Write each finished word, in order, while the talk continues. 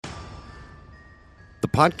The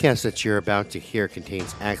podcast that you're about to hear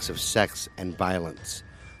contains acts of sex and violence.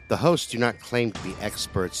 The hosts do not claim to be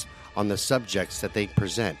experts on the subjects that they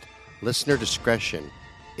present. Listener discretion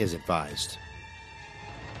is advised.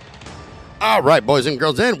 All right, boys and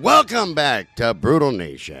girls, and welcome back to Brutal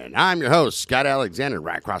Nation. I'm your host, Scott Alexander.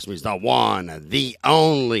 Right across me is the one, the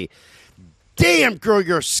only. Damn, girl,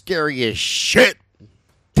 you're scary as shit.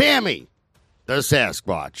 Tammy, the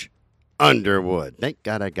Sasquatch, Underwood. Thank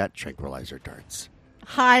God I got tranquilizer darts.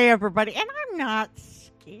 Hi, everybody, and I'm not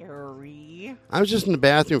scary. I was just in the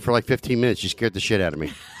bathroom for like 15 minutes. You scared the shit out of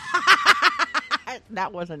me.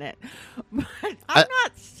 That wasn't it. But I'm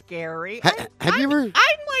not scary. Have you ever?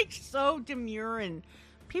 I'm like so demure, and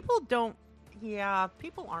people don't. Yeah,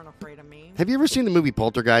 people aren't afraid of me. Have you ever seen the movie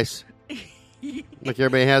Poltergeist? Like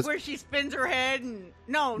everybody has. Where she spins her head and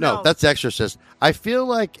no, that's Exorcist. I feel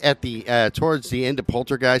like at the towards the end of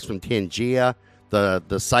Poltergeist from Tangia,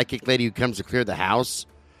 the psychic lady who comes to clear the house.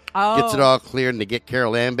 Gets it all cleared and they get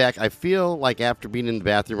Carol Ann back. I feel like after being in the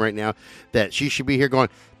bathroom right now that she should be here going,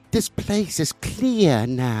 this place is clear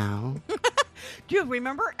now. Do you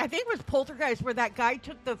remember? I think it was Poltergeist where that guy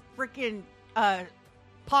took the freaking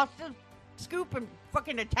pasta scoop and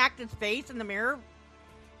fucking attacked his face in the mirror.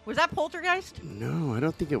 Was that Poltergeist? No, I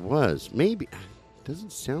don't think it was. Maybe.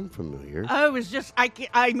 Doesn't sound familiar. Oh, it was just, I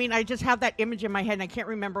just have that image in my head, and I can't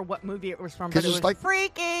remember what movie it was from, but it was like,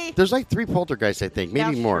 freaky. There's like 3 poltergeists, I think. Maybe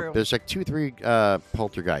That's more. True. There's like 3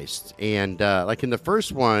 poltergeists. And like in the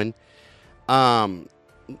first one, I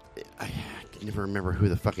can never remember who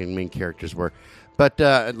the fucking main characters were. But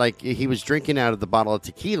like he was drinking out of the bottle of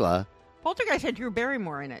tequila. Poltergeist had Drew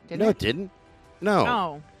Barrymore in it, didn't it? No, it didn't.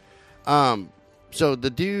 No. So the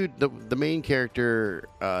dude, the main character,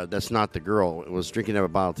 that's not the girl, was drinking out of a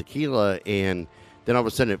bottle of tequila, and then all of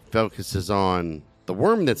a sudden it focuses on the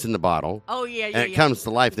worm that's in the bottle. Oh, yeah. And it comes to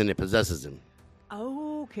life, then it possesses him.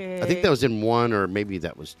 Okay. I think that was in 1, or maybe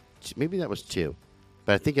that was 2.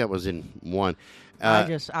 But I think that was in 1.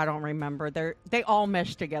 I don't remember. They all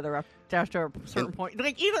mesh together after a certain point.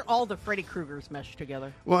 Like even all the Freddy Kruegers mesh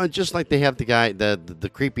together. Well, just like they have the guy,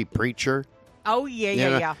 the creepy preacher. Oh,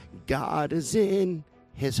 yeah. God is in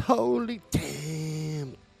his holy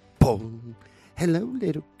temple. Hello,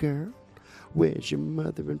 little girl. Where's your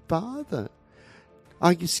mother and father?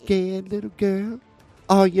 Are you scared, little girl?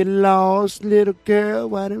 Are you lost, little girl?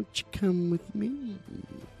 Why don't you come with me?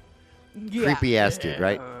 Yeah. Creepy ass dude,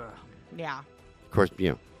 right? Yeah. Of course,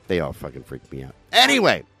 they all fucking freaked me out.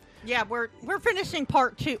 Anyway. Yeah, we're finishing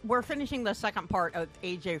part 2. We're finishing the second part of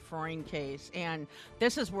AJ Fruend case, and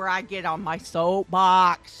this is where I get on my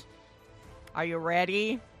soapbox. Are you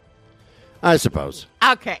ready? I suppose.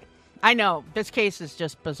 Okay. I know, this case is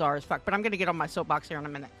just bizarre as fuck, but I'm going to get on my soapbox here in a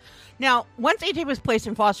minute. Now, once AJ was placed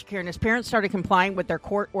in foster care and his parents started complying with their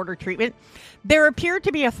court-ordered treatment, there appeared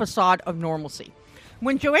to be a facade of normalcy.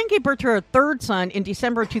 When Joanne gave birth to her third son in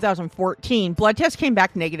December of 2014, blood tests came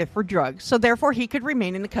back negative for drugs, so therefore he could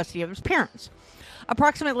remain in the custody of his parents.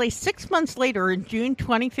 Approximately 6 months later, in June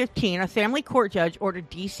 2015, a family court judge ordered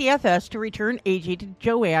DCFS to return AJ to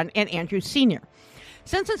Joanne and Andrew Sr.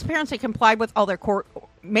 Since his parents had complied with all their court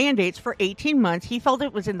mandates for 18 months, he felt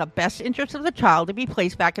it was in the best interest of the child to be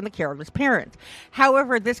placed back in the care of his parents.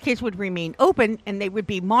 However, this case would remain open, and they would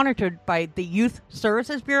be monitored by the Youth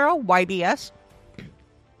Services Bureau, YBS.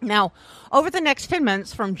 Now, over the next 10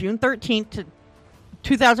 months, from June 13th to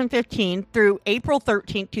 2015 through April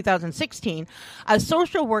 13th, 2016, a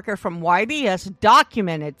social worker from YBS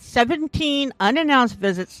documented 17 unannounced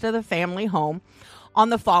visits to the family home on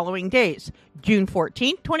the following days: June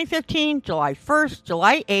 14th, 2015, July 1st,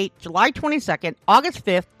 July 8th, July 22nd, August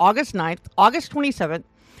 5th, August 9th, August 27th,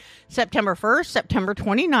 September 1st, September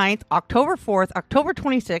 29th, October 4th, October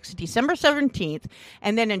 26th, December 17th,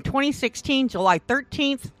 and then in 2016, January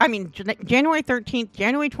 13th,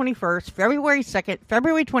 January 21st, February 2nd,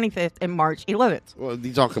 February 25th, and March 11th. Well,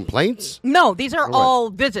 these all complaints? No, these are all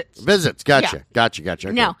visits. Visits, gotcha, Yeah. gotcha.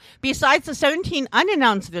 Okay. Now, besides the 17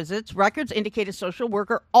 unannounced visits, records indicate a social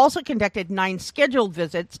worker also conducted 9 scheduled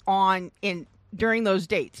visits during those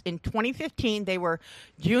dates. In 2015, they were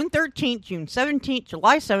June 13th, June 17th,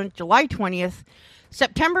 July 7th, July 20th,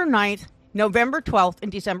 September 9th, November 12th, and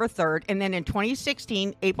December 3rd. And then in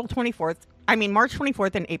 2016, March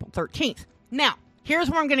 24th and April 13th. Now, here's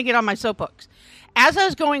where I'm going to get on my soapbox. As I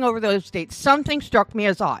was going over those dates, something struck me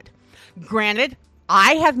as odd. Granted,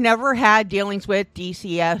 I have never had dealings with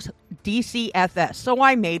DCFS, so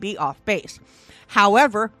I may be off base.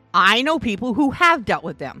 However, I know people who have dealt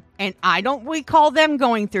with them, and I don't recall them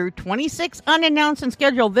going through 26 unannounced and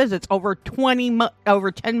scheduled visits over 10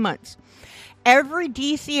 months. every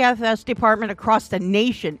DCFS department across the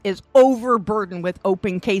nation is overburdened with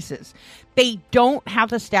open cases. They don't have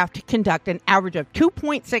the staff to conduct an average of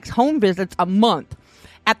 2.6 home visits a month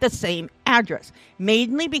at the same address,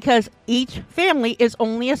 mainly because each family is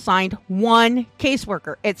only assigned one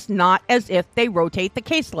caseworker. It's not as if they rotate the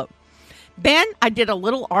caseload. Then I did a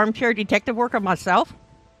little armchair detective work on myself.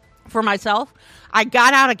 For myself, I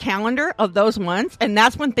got out a calendar of those months, and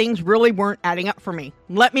that's when things really weren't adding up for me.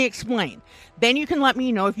 Let me explain. Then you can let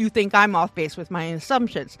me know if you think I'm off base with my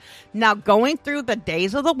assumptions. Now, going through the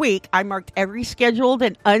days of the week, I marked every scheduled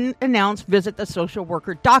and unannounced visit the social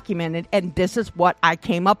worker documented, and this is what I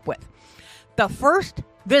came up with. The first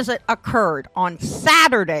visit occurred on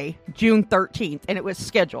Saturday, June 13th, and it was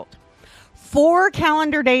scheduled. 4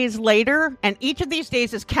 calendar days later, and each of these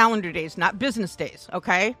days is calendar days, not business days,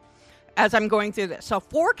 okay? As I'm going through this. So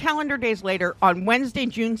 4 calendar days later, on Wednesday,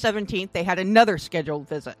 June 17th, they had another scheduled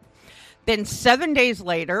visit. Then 7 days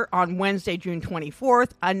later, on Wednesday, June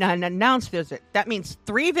 24th, an unannounced visit. That means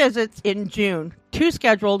 3 visits in June, 2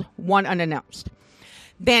 scheduled, 1 unannounced.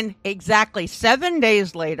 Then exactly 7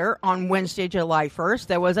 days later, on Wednesday, July 1st,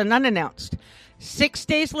 there was an unannounced. 6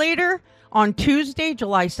 days later, on Tuesday,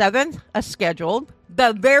 July 7th, a scheduled.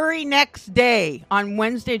 The very next day, on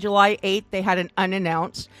Wednesday, July 8th, they had an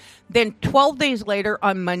unannounced. Then 12 days later,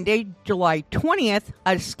 on Monday, July 20th,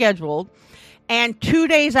 a scheduled. And 2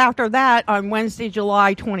 days after that, on Wednesday,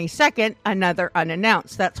 July 22nd, another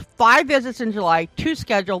unannounced. That's 5 visits in July, 2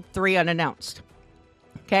 scheduled, 3 unannounced.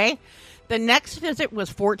 Okay? The next visit was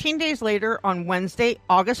 14 days later, on Wednesday,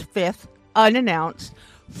 August 5th, unannounced.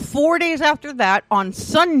 4 days after that, on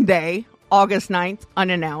Sunday, August 9th,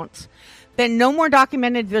 unannounced. Then no more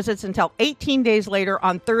documented visits until 18 days later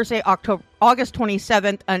on Thursday, August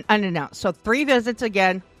 27th, unannounced. So 3 visits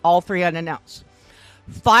again, all 3 unannounced.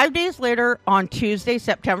 5 days later on Tuesday,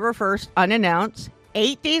 September 1st, unannounced.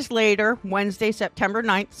 8 days later, Wednesday, September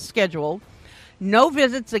 9th, scheduled. No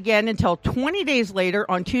visits again until 20 days later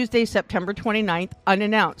on Tuesday, September 29th,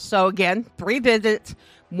 unannounced. So again, 3 visits,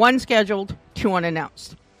 1 scheduled, 2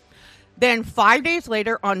 unannounced. Then 5 days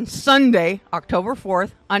later on Sunday, October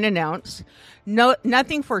 4th, unannounced.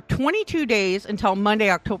 Nothing for 22 days until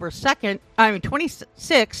Monday, October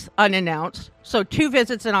 26th, unannounced. So 2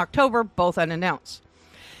 visits in October, both unannounced.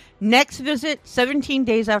 Next visit, 17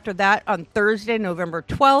 days after that, on Thursday, November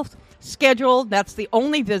 12th, scheduled. That's the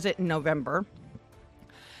only visit in November.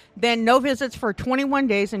 Then no visits for 21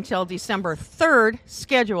 days until December 3rd,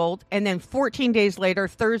 scheduled. And then 14 days later,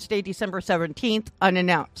 Thursday, December 17th,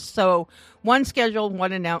 unannounced. So 1 scheduled,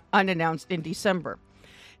 1 unannounced in December.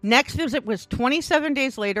 Next visit was 27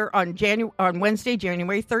 days later on Wednesday,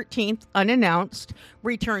 January 13th, unannounced.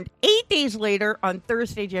 Returned 8 days later on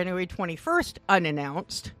Thursday, January 21st,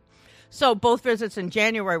 unannounced. So both visits in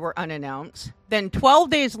January were unannounced. Then 12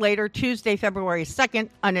 days later, Tuesday, February 2nd,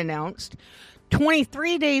 unannounced.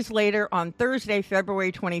 23 days later on Thursday,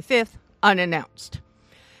 February 25th, unannounced.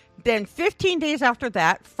 Then 15 days after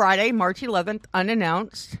that, Friday, March 11th,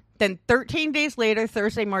 unannounced. Then 13 days later,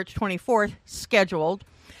 Thursday, March 24th, scheduled.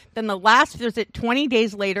 Then the last visit 20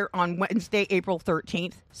 days later on Wednesday, April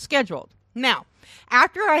 13th, scheduled. Now,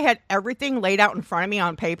 after I had everything laid out in front of me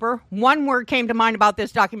on paper, one word came to mind about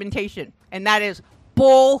this documentation, and that is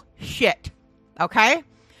bullshit. Okay?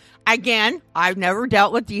 Again, I've never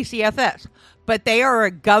dealt with DCFS, but they are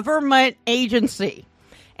a government agency,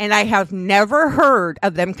 and I have never heard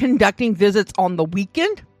of them conducting visits on the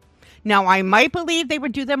weekend. Now, I might believe they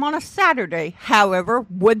would do them on a Saturday. However,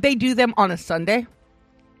 would they do them on a Sunday?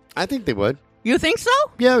 I think they would. You think so?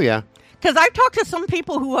 Yeah. Because I've talked to some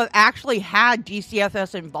people who have actually had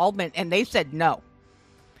DCFS involvement, and they said no.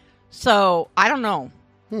 So, I don't know.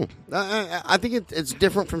 I think it's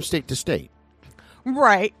different from state to state.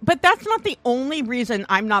 Right, but that's not the only reason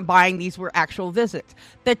I'm not buying these were actual visits.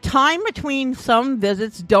 The time between some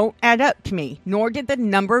visits don't add up to me, nor did the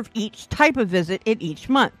number of each type of visit in each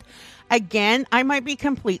month. Again, I might be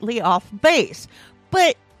completely off base.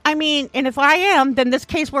 But, I mean, and if I am, then this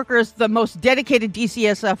caseworker is the most dedicated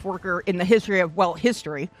DCSF worker in the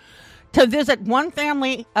history, to visit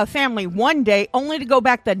a family one day, only to go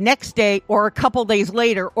back the next day or a couple days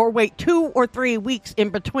later, or wait 2 or 3 weeks in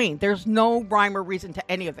between. There's no rhyme or reason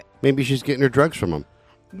to any of it. Maybe she's getting her drugs from him.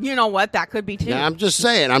 You know what? That could be too. Yeah, I'm just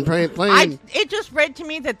saying. I'm playing. It just read to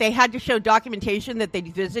me that they had to show documentation that they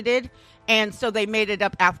visited, and so they made it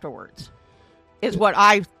up afterwards. Is what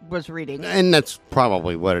I was reading, and that's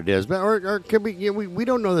probably what it is. But or could we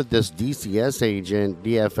don't know that this DCS agent,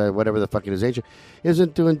 DF, whatever the fuck it is, agent,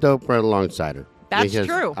 isn't doing dope right alongside her. That's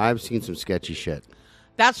true. I've seen some sketchy shit.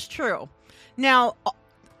 That's true. Now,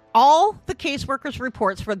 All the caseworkers'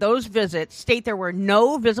 reports for those visits state there were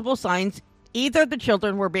no visible signs either the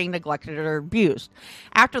children were being neglected or abused.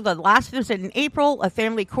 After the last visit in April, a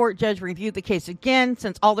family court judge reviewed the case again.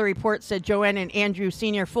 Since all the reports said Joanne and Andrew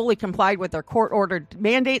Sr. fully complied with their court-ordered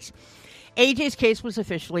mandates, AJ's case was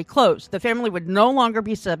officially closed. The family would no longer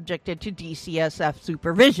be subjected to DCSF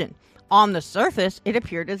supervision. On the surface, it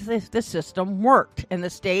appeared as if the system worked and the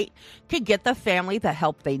state could get the family the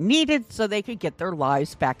help they needed so they could get their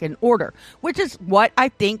lives back in order, which is what I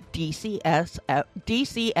think DCFS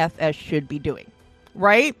should be doing,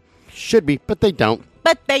 right? Should be, but they don't.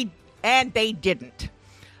 But they didn't.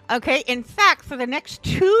 Okay, in fact, for the next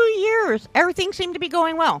 2 years, everything seemed to be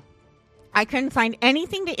going well. I couldn't find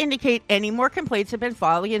anything to indicate any more complaints had been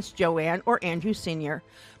filed against Joanne or Andrew Sr.,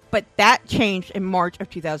 but that changed in March of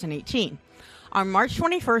 2018. On March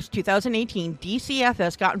 21st, 2018,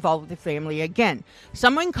 DCFS got involved with the family again.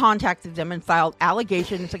 Someone contacted them and filed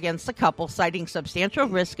allegations against the couple, citing substantial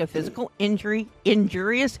risk of physical injury,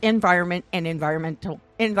 injurious environment, and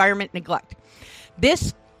environment neglect.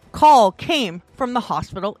 This call came from the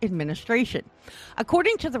hospital administration.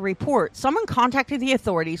 According to the report, someone contacted the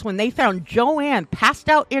authorities when they found Joanne passed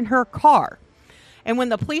out in her car. And when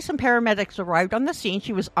the police and paramedics arrived on the scene,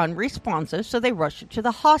 she was unresponsive, so they rushed her to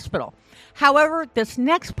the hospital. However, this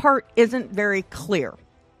next part isn't very clear.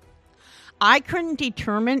 I couldn't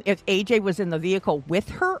determine if AJ was in the vehicle with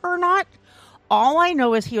her or not. All I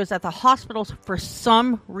know is he was at the hospital for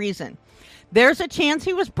some reason. There's a chance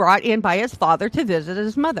he was brought in by his father to visit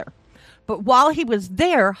his mother. But while he was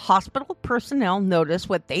there, hospital personnel noticed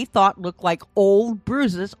what they thought looked like old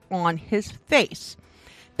bruises on his face.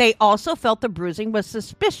 They also felt the bruising was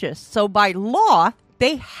suspicious, so by law,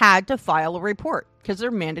 they had to file a report because they're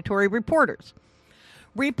mandatory reporters.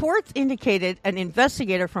 Reports indicated an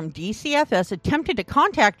investigator from DCFS attempted to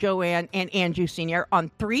contact Joanne and Andrew Sr. on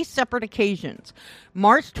 3 separate occasions,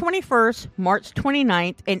 March 21st, March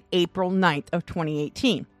 29th, and April 9th of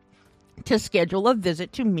 2018, to schedule a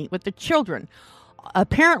visit to meet with the children.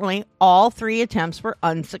 Apparently, all 3 attempts were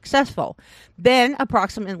unsuccessful. Then,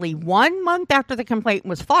 approximately 1 month after the complaint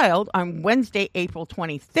was filed, on Wednesday, April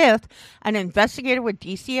 25th, an investigator with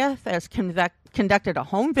DCFS conducted a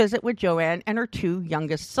home visit with Joanne and her 2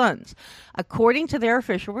 youngest sons. According to their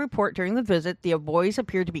official report during the visit, the boys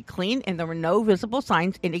appeared to be clean and there were no visible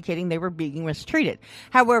signs indicating they were being mistreated.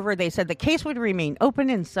 However, they said the case would remain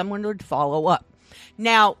open and someone would follow up.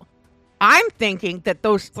 Now, I'm thinking that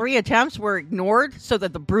those 3 attempts were ignored so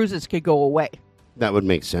that the bruises could go away. That would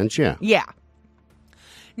make sense, yeah. Yeah.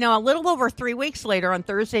 Now, a little over 3 weeks later, on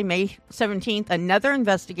Thursday, May 17th, another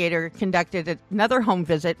investigator conducted another home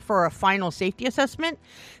visit for a final safety assessment.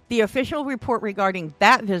 The official report regarding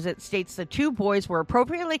that visit states the 2 boys were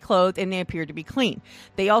appropriately clothed and they appeared to be clean.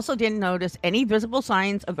 They also didn't notice any visible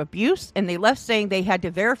signs of abuse, and they left saying they had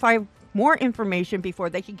to verify more information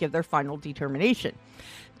before they could give their final determination.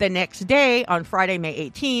 The next day, on Friday, May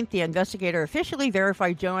 18th, the investigator officially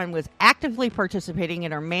verified Joanne was actively participating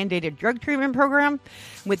in her mandated drug treatment program.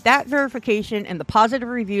 With that verification and the positive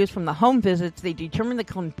reviews from the home visits, they determined the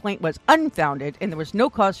complaint was unfounded and there was no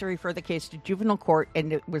cause to refer the case to juvenile court,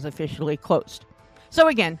 and it was officially closed. So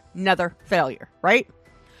again, another failure, right?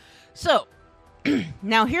 So,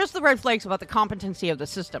 now here's the red flags about the competency of the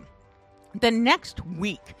system. The next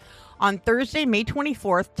week, on Thursday, May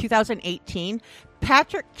 24th, 2018,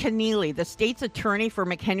 Patrick Keneally, the state's attorney for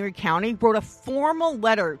McHenry County, wrote a formal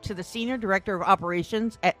letter to the Senior Director of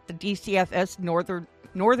Operations at the DCFS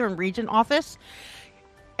Northern Region Office,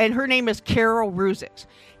 and her name is Carol Ruzix.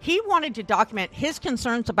 He wanted to document his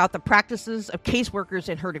concerns about the practices of caseworkers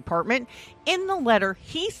in her department. In the letter,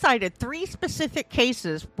 he cited 3 specific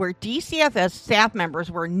cases where DCFS staff members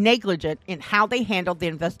were negligent in how they handled the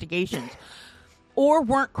investigations or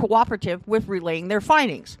weren't cooperative with relaying their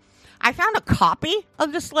findings. I found a copy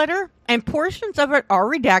of this letter, and portions of it are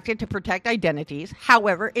redacted to protect identities.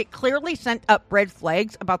 However, it clearly sent up red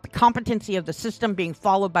flags about the competency of the system being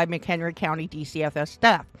followed by McHenry County DCFS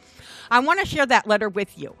staff. I want to share that letter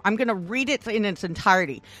with you. I'm going to read it in its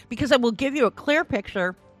entirety because it will give you a clear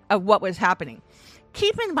picture of what was happening.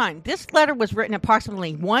 Keep in mind, this letter was written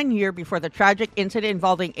approximately 1 year before the tragic incident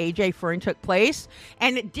involving AJ Fruend took place,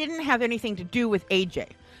 and it didn't have anything to do with AJ.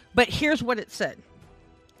 But here's what it said.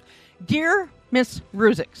 Dear Ms.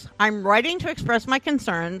 Ruzix, I'm writing to express my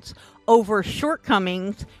concerns over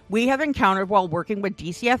shortcomings we have encountered while working with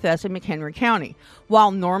DCFS in McHenry County. While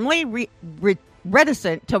normally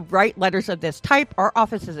reticent to write letters of this type, our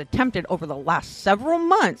office has attempted over the last several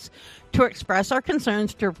months to express our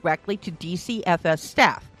concerns directly to DCFS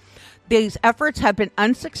staff. These efforts have been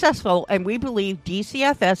unsuccessful, and we believe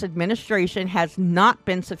DCFS administration has not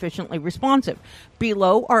been sufficiently responsive.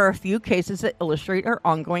 Below are a few cases that illustrate our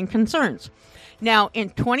ongoing concerns. Now, in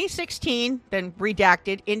 2016, then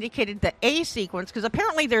redacted, indicated the A sequence, because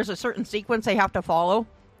apparently there's a certain sequence they have to follow,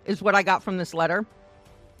 is what I got from this letter.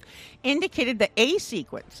 Indicated the A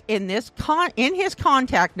sequence in his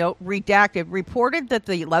contact note, redacted, reported that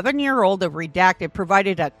the 11-year-old of redacted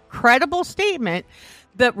provided a credible statement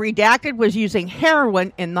that redacted was using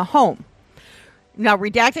heroin in the home. Now,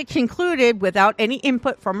 redacted concluded without any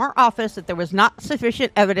input from our office that there was not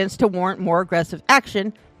sufficient evidence to warrant more aggressive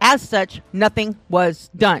action. As such, nothing was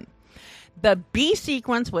done. The B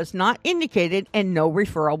sequence was not indicated and no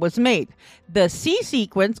referral was made. The C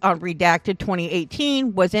sequence on redacted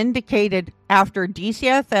 2018 was indicated after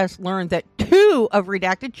DCFS learned that 2 of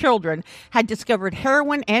redacted children had discovered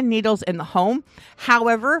heroin and needles in the home.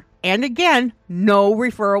 However, and again, no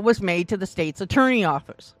referral was made to the state's attorney's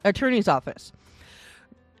office.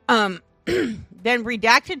 Then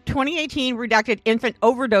redacted 2018, redacted infant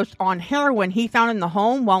overdosed on heroin he found in the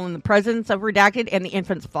home while in the presence of redacted and the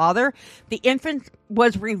infant's father. The infant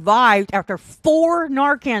was revived after 4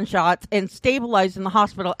 Narcan shots and stabilized in the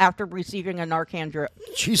hospital after receiving a Narcan drip.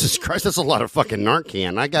 Jesus Christ, that's a lot of fucking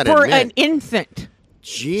Narcan. I got For admit. an infant.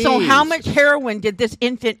 Jeez. So how much heroin did this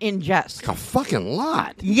infant ingest? A fucking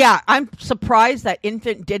lot. Yeah, I'm surprised that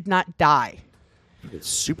infant did not die. It's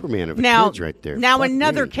Superman of kids right there. Now, Fuck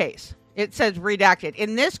another me. case. It says redacted.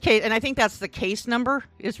 In this case, and I think that's the case number,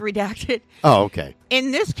 is redacted. Oh, okay.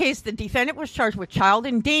 In this case, the defendant was charged with child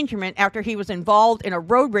endangerment after he was involved in a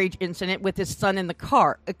road rage incident with his son in the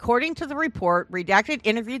car. According to the report, redacted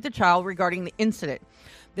interviewed the child regarding the incident.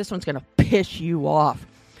 This one's going to piss you off.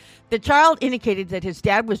 The child indicated that his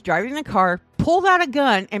dad was driving the car, pulled out a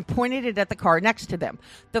gun, and pointed it at the car next to them.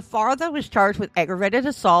 The father was charged with aggravated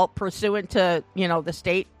assault pursuant to, the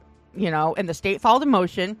state, and the state filed a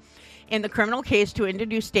motion in the criminal case to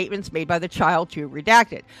introduce statements made by the child to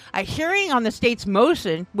redacted. A hearing on the state's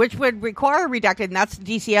motion, which would require redacted, and that's the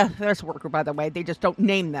DCFS worker, by the way, they just don't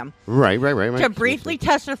name them. Right. To briefly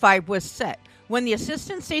testify was set. When the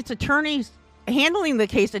assistant state's attorneys handling the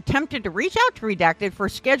case attempted to reach out to redacted for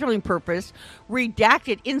scheduling purpose,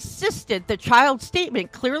 redacted insisted the child's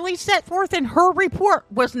statement clearly set forth in her report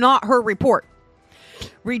was not her report.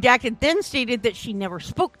 Redacted then stated that she never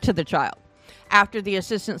spoke to the child. After the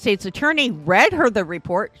assistant state's attorney read her the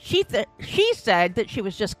report, she said that she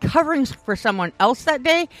was just covering for someone else that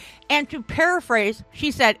day. And to paraphrase,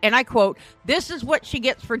 she said, and I quote, "This is what she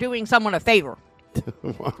gets for doing someone a favor."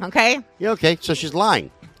 Okay? Yeah, okay. So she's lying.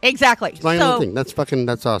 Exactly. She's lying on the thing.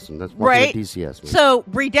 That's awesome. That's right. DCS. Man. So,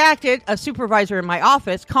 redacted, a supervisor in my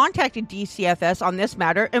office, contacted DCFS on this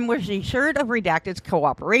matter and was assured of redacted's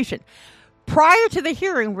cooperation. Prior to the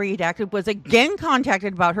hearing, redacted was again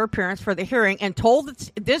contacted about her appearance for the hearing and told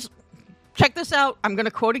this. Check this out. I'm going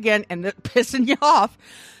to quote again, and that's pissing you off.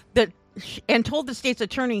 And told the state's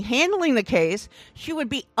attorney handling the case she would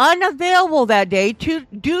be unavailable that day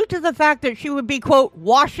due to the fact that she would be, quote,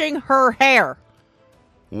 washing her hair.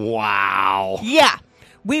 Wow. Yeah.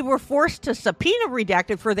 We were forced to subpoena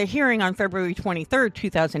redacted for the hearing on February 23rd,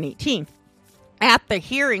 2018. At the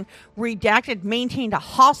hearing, redacted maintained a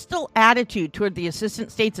hostile attitude toward the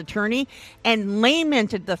assistant state's attorney and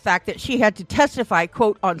lamented the fact that she had to testify,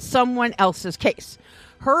 quote, on someone else's case.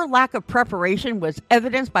 Her lack of preparation was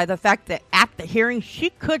evidenced by the fact that at the hearing,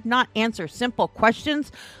 she could not answer simple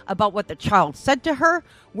questions about what the child said to her,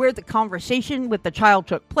 where the conversation with the child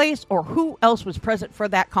took place, or who else was present for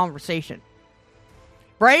that conversation.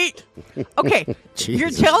 Right? Okay.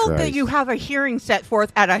 You're told that you have a hearing set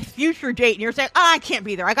forth at a future date, and you're saying, I can't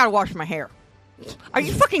be there. I got to wash my hair. Are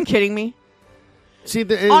you fucking kidding me? See,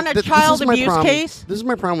 on a child abuse case? This is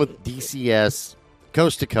my problem with DCS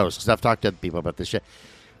coast to coast, because I've talked to other people about this shit.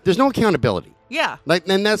 There's no accountability. Yeah.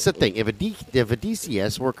 And that's the thing. If a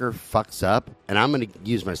DCS worker fucks up, and I'm going to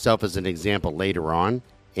use myself as an example later on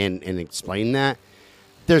and explain that,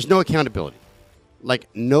 there's no accountability. Like,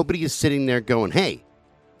 nobody is sitting there going, hey,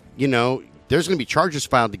 there's going to be charges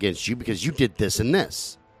filed against you because you did this and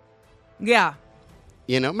this. Yeah.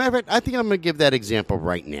 Matter of fact, I think I'm going to give that example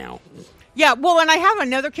right now. Yeah, well, and I have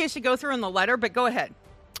another case to go through in the letter, but go ahead.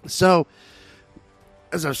 So,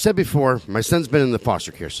 as I've said before, my son's been in the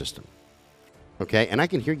foster care system. Okay? And I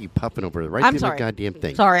can hear you puffing over right through the goddamn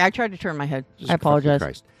thing. Sorry, I tried to turn my head. I apologize.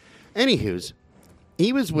 Christ. Anywho's,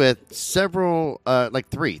 he was with several,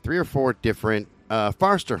 three or four different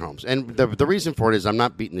foster homes. And the reason for it is I'm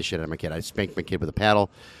not beating the shit out of my kid. I spanked my kid with a paddle,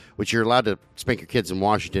 which you're allowed to spank your kids in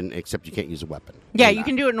Washington, except you can't use a weapon. Yeah, you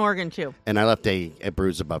can do it in Oregon, too. And I left a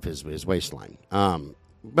bruise above his waistline.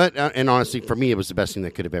 But and honestly, for me, it was the best thing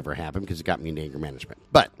that could have ever happened because it got me into anger management.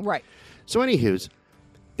 But Right. so, anywho's,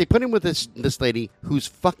 they put him with this lady who's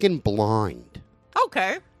fucking blind,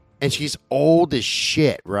 Okay. and she's old as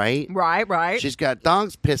shit, right? Right. She's got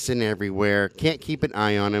dogs pissing everywhere. Can't keep an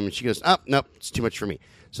eye on him. And she goes, "Oh, nope, it's too much for me."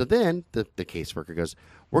 So then the caseworker goes,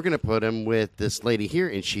 "We're going to put him with this lady here,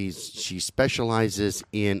 and she specializes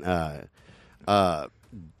in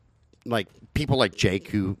like people like Jake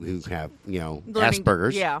who have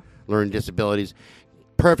Asperger's, learning disabilities,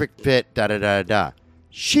 perfect fit, da da da da."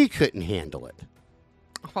 She couldn't handle it.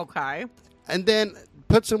 Okay. And then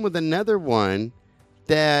puts him with another one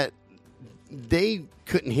that they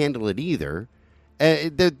couldn't handle it either.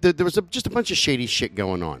 There was just a bunch of shady shit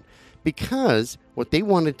going on. Because what they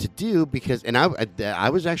wanted to do, and I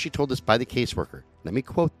was actually told this by the caseworker. Let me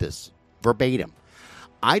quote this verbatim.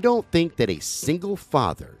 "I don't think that a single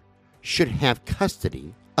father should have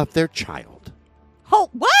custody of their child." Oh,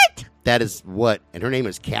 what? That is what, and her name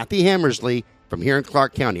is Kathy Hammersley from here in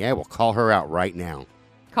Clark County. I will call her out right now.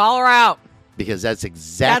 Call her out. Because that's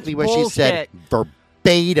exactly what bullshit. she said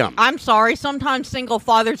verbatim. I'm sorry. Sometimes single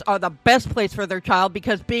fathers are the best place for their child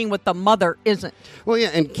because being with the mother isn't. Well, yeah,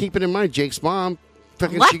 and keep it in mind, Jake's mom,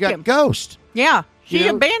 Left she got him. ghost. Yeah. She You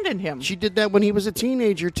know, abandoned him. She did that when he was a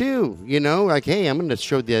teenager, too. Like, hey, I'm going to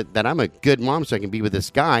show that I'm a good mom so I can be with this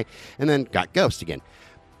guy, and then got ghost again.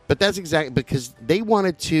 But that's exactly because they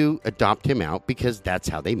wanted to adopt him out because that's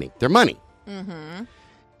how they make their money. Mm-hmm.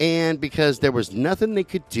 And because there was nothing they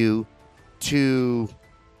could do to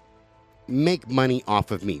make money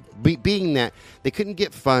off of me. Being that they couldn't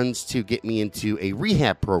get funds to get me into a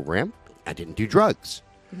rehab program. I didn't do drugs.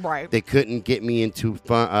 Right. They couldn't get me into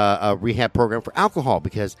a rehab program for alcohol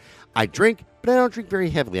because I drink, but I don't drink very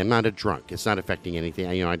heavily. I'm not a drunk. It's not affecting anything.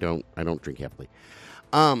 I don't drink heavily.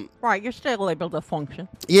 Right. You're still able to function.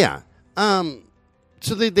 Yeah.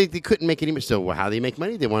 So they couldn't make any money. So how they make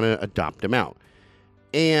money? They want to adopt them out.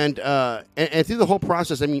 And through the whole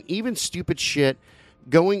process, I mean, even stupid shit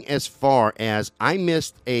going as far as I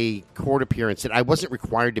missed a court appearance that I wasn't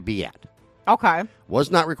required to be at. Okay. Was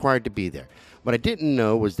not required to be there. What I didn't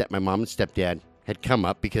know was that my mom and stepdad had come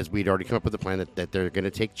up because we'd already come up with a plan that they're going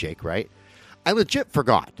to take Jake, right? I legit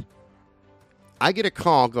forgot. I get a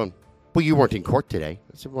call going, "Well, you weren't in court today."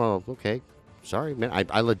 I said, "Well, okay. Sorry, man.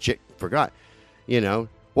 I legit forgot."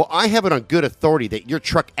 "Well, I have it on good authority that your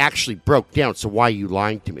truck actually broke down, so why are you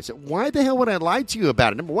lying to me?" I said, "Why the hell would I lie to you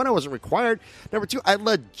about it? Number one, I wasn't required. Number two, I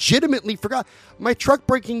legitimately forgot. My truck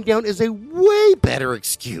breaking down is a way better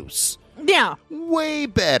excuse. Yeah. Way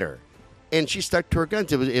better." And she stuck to her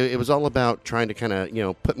guns. It was all about trying to kind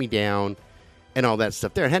of, put me down and all that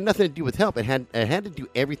stuff there. It had nothing to do with help. It had to do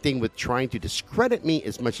everything with trying to discredit me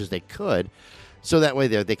as much as they could, so that way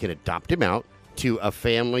they could adopt him out to a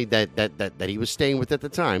family that he was staying with at the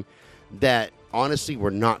time that honestly were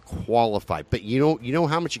not qualified. But you know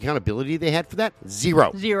how much accountability they had for that?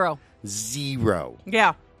 Zero.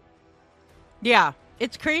 Yeah. Yeah.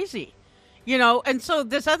 It's crazy. And so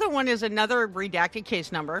this other one is another redacted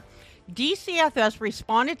case number. DCFS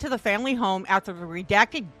responded to the family home after the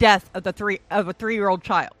redacted death of a 3-year-old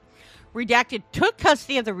child. Redacted took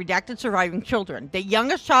custody of the redacted surviving children. The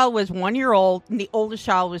youngest child was 1 year old, and the oldest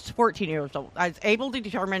child was 14 years old. I was able to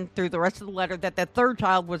determine through the rest of the letter that the third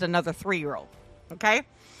child was another 3-year-old. Okay?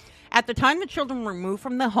 At the time the children were moved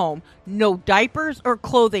from the home, no diapers or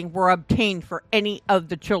clothing were obtained for any of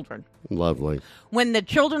the children. Lovely. When the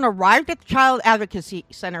children arrived at the Child Advocacy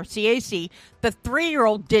Center, CAC, the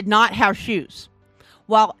 3-year-old did not have shoes.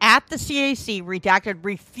 While at the CAC, Redacted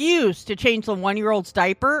refused to change the 1-year-old's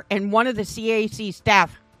diaper, and one of the CAC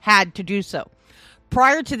staff had to do so.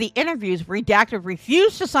 Prior to the interviews, Redacted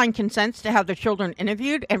refused to sign consents to have the children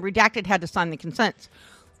interviewed, and Redacted had to sign the consents.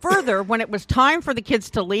 Further, when it was time for the kids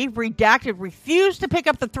to leave, Redacted refused to pick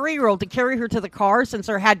up the 3-year-old to carry her to the car since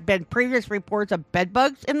there had been previous reports of bed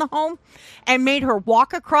bugs in the home, and made her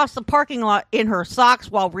walk across the parking lot in her socks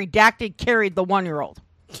while Redacted carried the 1-year-old.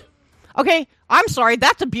 Okay, I'm sorry,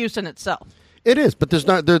 that's abuse in itself. It is, but there's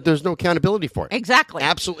no accountability for it. Exactly.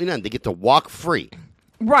 Absolutely none. They get to walk free.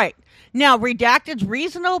 Right. Now, Redacted's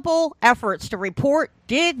reasonable efforts to report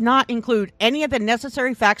did not include any of the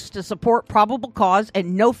necessary facts to support probable cause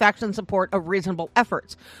and no facts in support of reasonable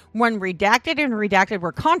efforts. When Redacted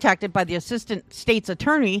were contacted by the assistant state's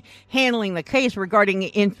attorney handling the case regarding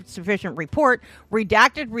the insufficient report,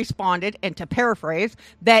 Redacted responded, and to paraphrase,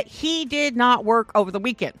 that he did not work over the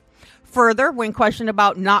weekend. Further, when questioned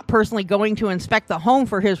about not personally going to inspect the home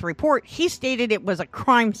for his report, he stated it was a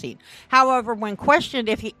crime scene. However, when questioned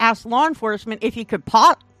if he asked law enforcement if he could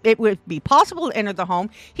it would be possible to enter the home,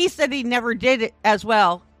 he said he never did it as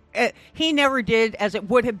well he never did, as it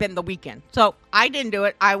would have been the weekend. So I didn't do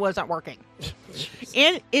it. I wasn't working.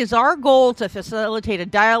 It is our goal to facilitate a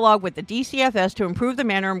dialogue with the DCFS to improve the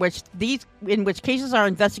manner in which cases are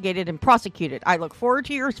investigated and prosecuted. I look forward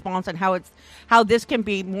to your response on how this can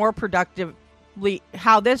more productively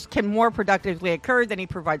occur. Then he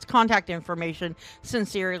provides contact information.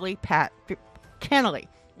 Sincerely, Pat Kennelly.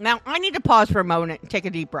 Now, I need to pause for a moment and take a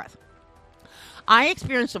deep breath. I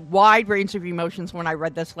experienced a wide range of emotions when I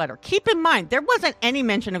read this letter. Keep in mind, there wasn't any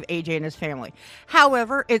mention of AJ and his family.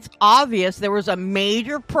 However, it's obvious there was a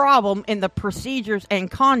major problem in the procedures and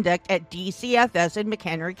conduct at DCFS in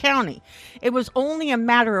McHenry County. It was only a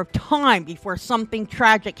matter of time before something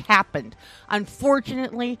tragic happened.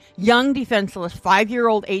 Unfortunately, young, defenseless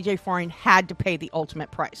 5-year-old AJ Fruend had to pay the ultimate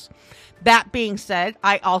price. That being said,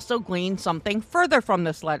 I also gleaned something further from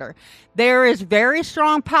this letter. There is very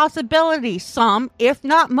strong possibility some, if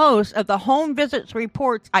not most, of the home visits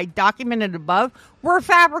reports I documented above were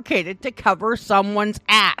fabricated to cover someone's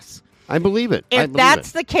ass. I believe it. If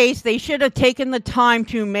that's the case, they should have taken the time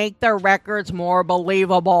to make their records more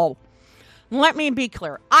believable. Let me be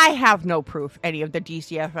clear. I have no proof any of the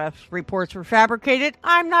DCFS reports were fabricated.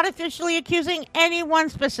 I'm not officially accusing anyone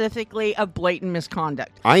specifically of blatant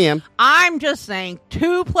misconduct. I am. I'm just saying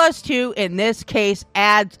 2 + 2 in this case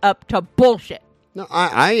adds up to bullshit. No,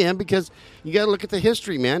 I am, because you got to look at the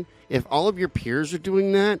history, man. If all of your peers are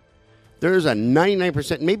doing that, there's a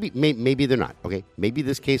 99%. Maybe they're not. Okay, maybe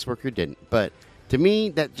this caseworker didn't. But to me,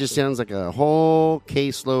 that just sounds like a whole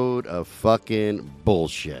caseload of fucking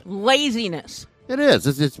bullshit. Laziness. It is.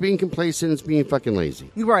 It's being complacent. It's being fucking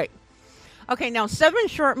lazy. Right. Okay, now 7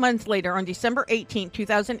 short months later, on December 18,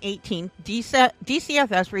 2018,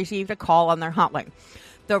 DCFS received a call on their hotline.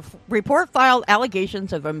 The report filed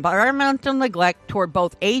allegations of environmental neglect toward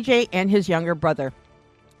both AJ and his younger brother.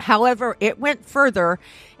 However, it went further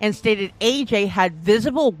and stated AJ had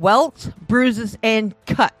visible welts, bruises, and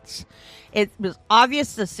cuts. It was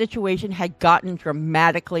obvious the situation had gotten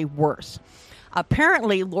dramatically worse.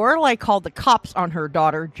 Apparently, Lorelai called the cops on her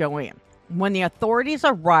daughter, Joanne. When the authorities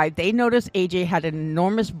arrived, they noticed AJ had an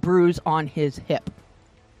enormous bruise on his hip.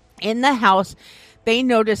 In the house, they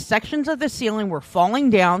noticed sections of the ceiling were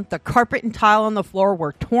falling down, the carpet and tile on the floor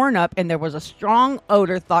were torn up, and there was a strong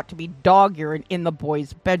odor thought to be dog urine in the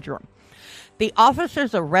boy's bedroom. The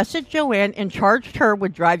officers arrested Joanne and charged her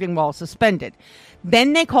with driving while suspended.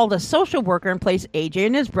 Then they called a social worker and placed AJ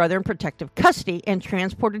and his brother in protective custody and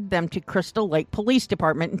transported them to Crystal Lake Police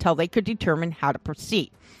Department until they could determine how to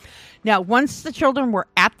proceed. Now, once the children were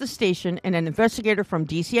at the station, an investigator from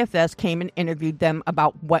DCFS came and interviewed them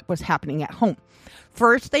about what was happening at home.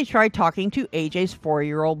 First, they tried talking to AJ's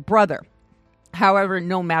 4-year-old brother. However,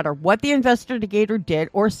 no matter what the investigator did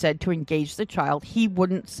or said to engage the child, he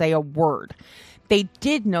wouldn't say a word. They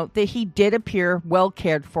did note that he did appear well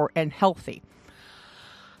cared for and healthy.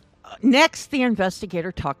 Next, the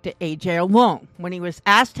investigator talked to AJ alone. When he was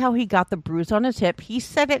asked how he got the bruise on his hip, he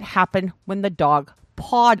said it happened when the dog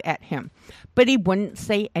pawed at him, but he wouldn't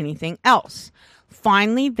say anything else.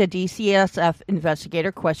 Finally, the DCSF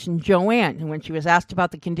investigator questioned Joanne, and when she was asked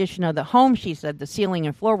about the condition of the home, she said the ceiling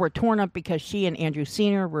and floor were torn up because she and Andrew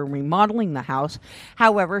Sr. were remodeling the house.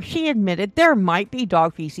 However, she admitted there might be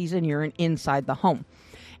dog feces and urine inside the home,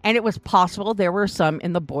 and it was possible there were some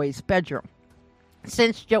in the boy's bedroom.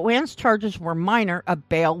 Since Joanne's charges were minor, a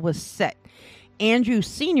bail was set. Andrew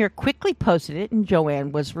Sr. quickly posted it, and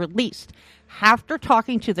Joanne was released. After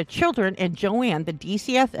talking to the children and Joanne, the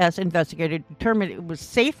DCFS investigator determined it was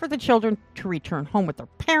safe for the children to return home with their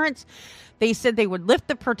parents. They said they would lift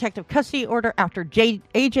the protective custody order after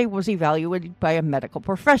AJ was evaluated by a medical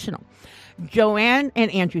professional. Joanne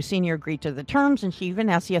and Andrew Sr. agreed to the terms, and she even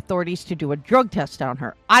asked the authorities to do a drug test on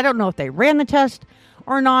her. I don't know if they ran the test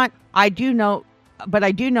or not. I do know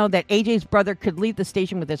that AJ's brother could leave the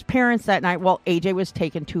station with his parents that night while AJ was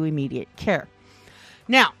taken to immediate care.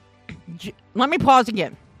 Now, let me pause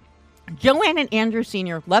again. Joanne and Andrew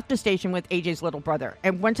Sr. left the station with AJ's little brother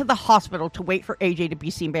and went to the hospital to wait for AJ to be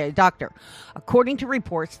seen by a doctor. According to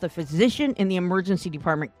reports, the physician in the emergency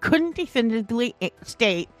department couldn't definitively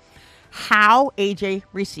state how AJ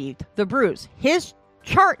received the bruise. His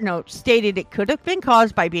chart note stated it could have been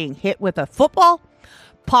caused by being hit with a football,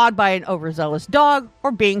 pawed by an overzealous dog,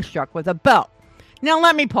 or being struck with a belt. Now,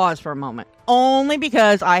 let me pause for a moment, only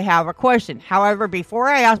because I have a question. However, before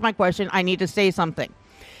I ask my question, I need to say something.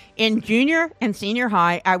 In junior and senior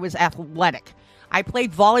high, I was athletic. I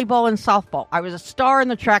played volleyball and softball. I was a star in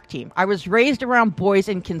the track team. I was raised around boys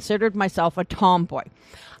and considered myself a tomboy.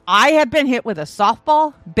 I have been hit with a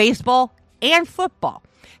softball, baseball, and football.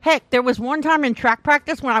 Heck, there was one time in track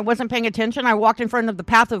practice when I wasn't paying attention. I walked in front of the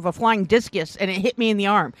path of a flying discus, and it hit me in the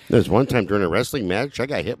arm. There's one time during a wrestling match, I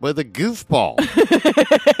got hit with a goofball.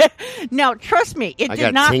 Now, trust me, I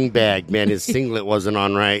got ting-bagged, man. His singlet wasn't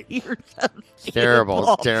on right. You're so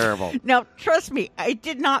Terrible. It's terrible. Now, trust me, I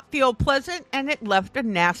did not feel pleasant, and it left a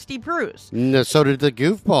nasty bruise. No, so did the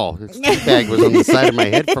goofball. His ting-bag was on the side of my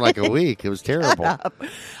head for like a week. It was terrible.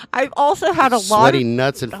 I've also had a lot Sweaty of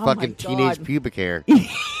nuts and fucking teenage pubic hair.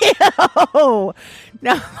 Oh,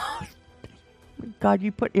 no. God,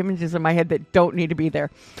 you put images in my head that don't need to be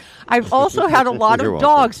there. I've also had a lot of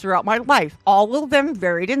dogs throughout my life. All of them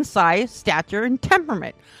varied in size, stature, and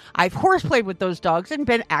temperament. I've horseplayed with those dogs and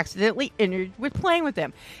been accidentally injured with playing with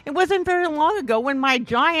them. It wasn't very long ago when my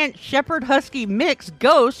giant shepherd husky mix,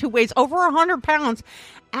 Ghost, who weighs over 100 pounds,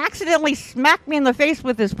 accidentally smacked me in the face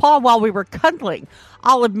with his paw while we were cuddling.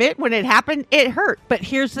 I'll admit, when it happened, it hurt. But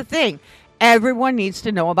here's the thing. Everyone needs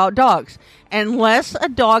to know about dogs. Unless a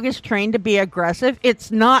dog is trained to be aggressive,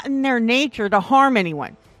 it's not in their nature to harm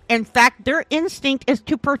anyone. In fact, their instinct is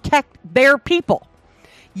to protect their people.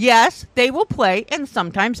 Yes, they will play, and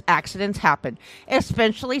sometimes accidents happen,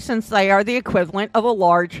 especially since they are the equivalent of a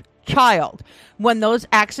large child. When those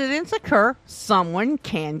accidents occur, someone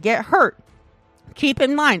can get hurt. Keep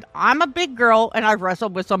in mind, I'm a big girl, and I've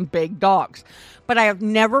wrestled with some big dogs, but I have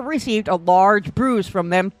never received a large bruise from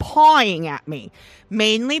them pawing at me,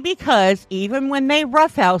 mainly because even when they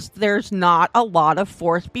roughhouse, there's not a lot of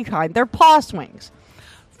force behind their paw swings.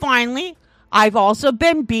 Finally, I've also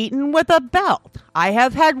been beaten with a belt. I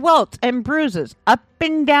have had welts and bruises up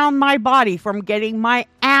and down my body from getting my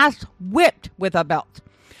ass whipped with a belt.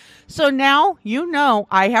 So now you know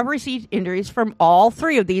I have received injuries from all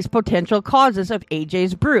three of these potential causes of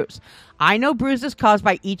AJ's bruise. I know bruises caused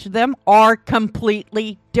by each of them are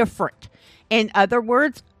completely different. In other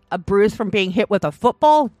words, a bruise from being hit with a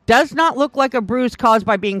football does not look like a bruise caused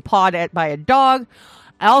by being pawed at by a dog.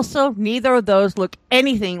 Also, neither of those look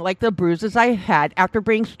anything like the bruises I had after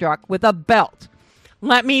being struck with a belt.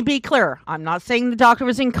 Let me be clear. I'm not saying the doctor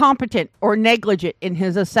was incompetent or negligent in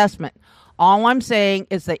his assessment. All I'm saying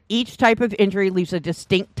is that each type of injury leaves a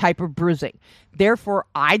distinct type of bruising. Therefore,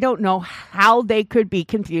 I don't know how they could be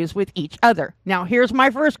confused with each other. Now, here's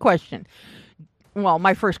my first question. Well,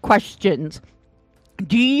 my first questions.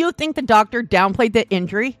 Do you think the doctor downplayed the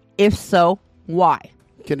injury? If so, why?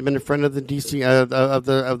 Could have been a friend of the DC of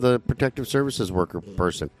the protective services worker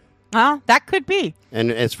person. That could be.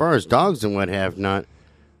 And as far as dogs and what have not,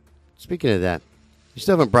 speaking of that, you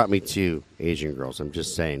still haven't brought me to Asian girls. I'm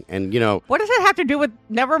just saying. And, you know. What does it have to do with?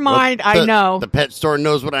 Never mind. I know. The pet store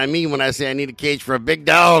knows what I mean when I say I need a cage for a big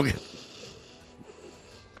dog.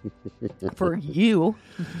 For you.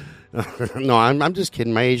 No, I'm just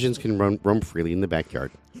kidding. My Asians can roam freely in the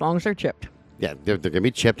backyard. As long as they're chipped. Yeah, they're going to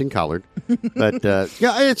be chipped and collared. But,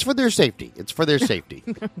 yeah, it's for their safety. It's for their safety.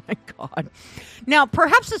 Oh, my God. Now,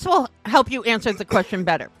 perhaps this will help you answer the question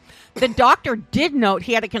better. The doctor did note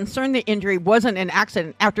he had a concern the injury wasn't an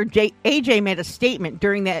accident after AJ made a statement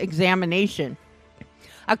during the examination.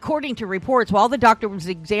 According to reports, while the doctor was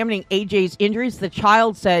examining AJ's injuries, the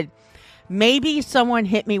child said, "Maybe someone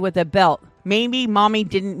hit me with a belt. Maybe mommy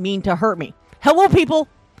didn't mean to hurt me." Hello, people.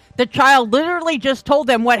 The child literally just told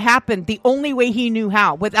them what happened the only way he knew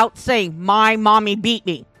how, without saying, "My mommy beat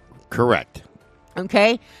me." Correct.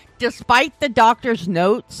 Okay? Despite the doctor's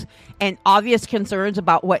notes and obvious concerns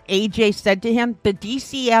about what AJ said to him, the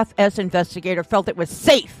DCFS investigator felt it was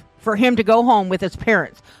safe for him to go home with his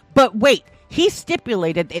parents. But wait, he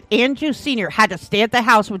stipulated that Andrew Sr. had to stay at the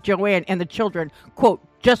house with Joanne and the children, quote,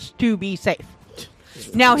 just to be safe.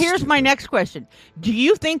 Now, here's my next question. Do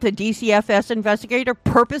you think the DCFS investigator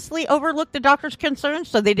purposely overlooked the doctor's concerns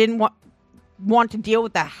so they didn't want to deal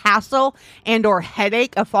with the hassle and or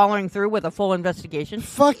headache of following through with a full investigation?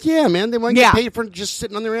 Fuck yeah, man. They want to get paid for just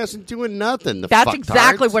sitting on their ass and doing nothing. That's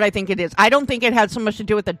exactly what I think it is. I don't think it had so much to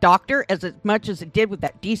do with the doctor as much as it did with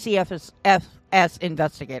that DCFS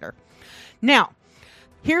investigator. Now,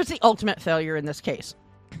 here's the ultimate failure in this case.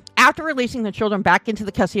 After releasing the children back into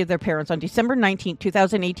the custody of their parents on December 19,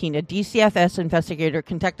 2018, a DCFS investigator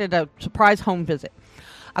conducted a surprise home visit.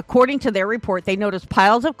 According to their report, they noticed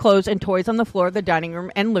piles of clothes and toys on the floor of the dining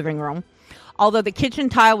room and living room. Although the kitchen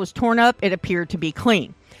tile was torn up, it appeared to be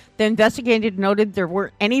clean. The investigator noted there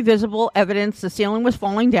weren't any visible evidence the ceiling was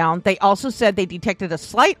falling down. They also said they detected a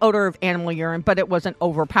slight odor of animal urine, but it wasn't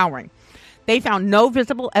overpowering. They found no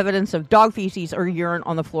visible evidence of dog feces or urine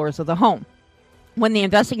on the floors of the home. When the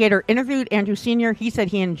investigator interviewed Andrew Sr., he said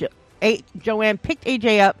he and Joanne picked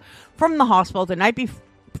AJ up from the hospital the night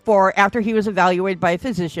after he was evaluated by a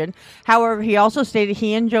physician. However, he also stated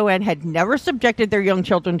he and Joanne had never subjected their young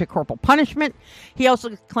children to corporal punishment. He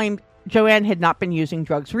also claimed Joanne had not been using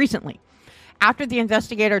drugs recently. After the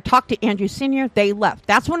investigator talked to Andrew Sr., they left.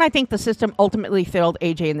 That's when I think the system ultimately failed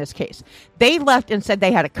AJ in this case. They left and said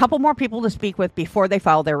they had a couple more people to speak with before they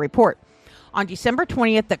filed their report. On December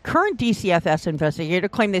 20th, the current DCFS investigator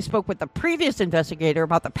claimed they spoke with the previous investigator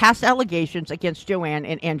about the past allegations against Joanne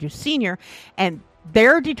and Andrew Sr. and they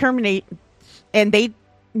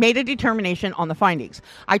made a determination on the findings.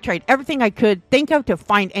 I tried everything I could think of to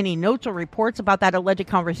find any notes or reports about that alleged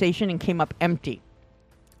conversation and came up empty.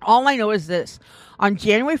 All I know is this. On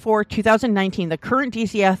January 4, 2019, the current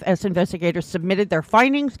DCFS investigators submitted their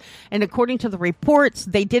findings, and according to the reports,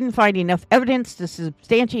 they didn't find enough evidence to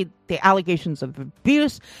substantiate the allegations of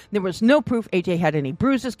abuse. There was no proof AJ had any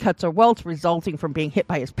bruises, cuts, or welts resulting from being hit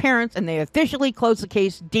by his parents, and they officially closed the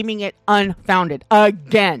case, deeming it unfounded.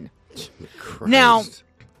 Again. Christ. Now,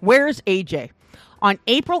 where's AJ? On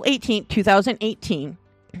April 18, 2018,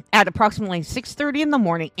 at approximately 6:30 in the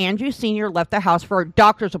morning, Andrew Sr. left the house for a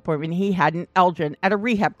doctor's appointment he had in Elgin at a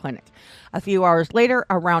rehab clinic. A few hours later,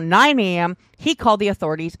 around 9 a.m., he called the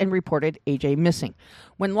authorities and reported AJ missing.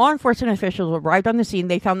 When law enforcement officials arrived on the scene,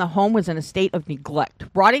 they found the home was in a state of neglect.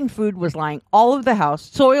 Rotting food was lying all over the house,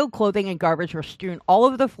 soiled clothing and garbage were strewn all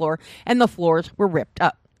over the floor, and the floors were ripped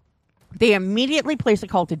up. They immediately placed a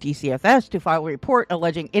call to DCFS to file a report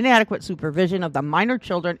alleging inadequate supervision of the minor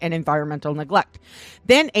children and environmental neglect.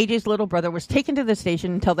 Then AJ's little brother was taken to the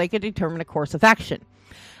station until they could determine a course of action.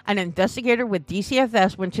 An investigator with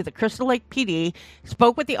DCFS went to the Crystal Lake PD,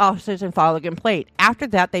 spoke with the officers, and filed a complaint. After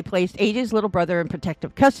that, they placed AJ's little brother in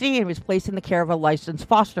protective custody and was placed in the care of a licensed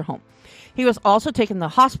foster home. He was also taken to the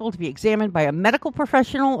hospital to be examined by a medical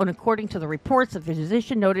professional, and according to the reports, the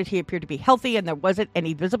physician noted he appeared to be healthy and there wasn't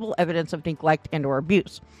any visible evidence of neglect and or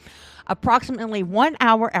abuse. Approximately 1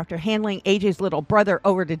 hour after handing AJ's little brother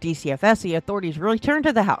over to DCFS, the authorities returned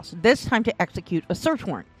to the house, this time to execute a search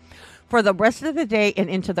warrant. For the rest of the day and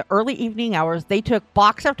into the early evening hours, they took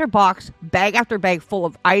box after box, bag after bag full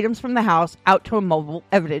of items from the house out to a mobile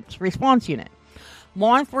evidence response unit.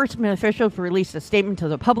 Law enforcement officials released a statement to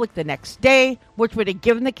the public the next day, which would have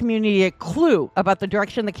given the community a clue about the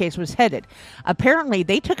direction the case was headed. Apparently,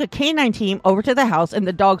 they took a canine team over to the house, and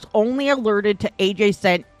the dogs only alerted to AJ's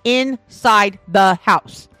scent inside the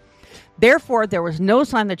house. Therefore, there was no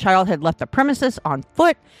sign the child had left the premises on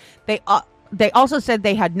foot. They also said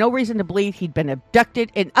they had no reason to believe he'd been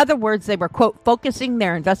abducted. In other words, they were, quote, focusing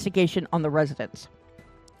their investigation on the residents.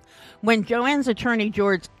 When Joanne's attorney,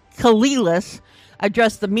 George Kalilis,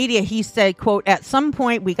 addressed the media, he said, quote, at some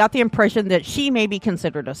point we got the impression that she may be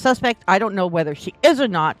considered a suspect. I don't know whether she is or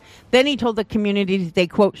not. Then he told the community they,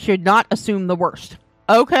 quote, should not assume the worst.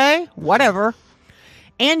 Okay, whatever.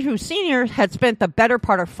 Andrew Sr. had spent the better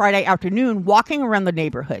part of Friday afternoon walking around the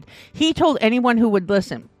neighborhood. He told anyone who would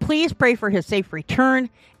listen, please pray for his safe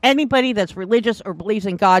return. Anybody that's religious or believes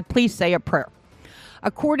in God, please say a prayer.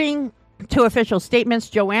 According to official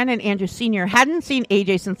statements, Joanne and Andrew Sr. hadn't seen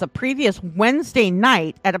AJ since the previous Wednesday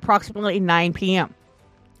night at approximately 9 p.m.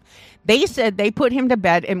 They said they put him to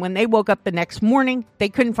bed, and when they woke up the next morning, they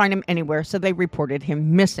couldn't find him anywhere, so they reported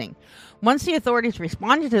him missing. Once the authorities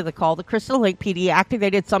responded to the call, the Crystal Lake PD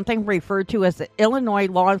activated something referred to as the Illinois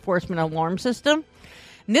Law Enforcement Alarm System.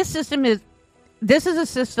 And this is a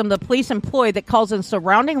system the police employ that calls in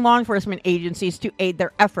surrounding law enforcement agencies to aid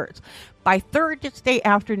their efforts. By Thursday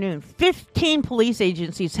afternoon, 15 police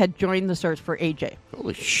agencies had joined the search for AJ.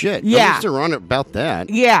 Holy shit. Yeah. They're on about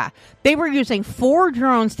that. Yeah. They were using 4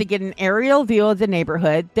 drones to get an aerial view of the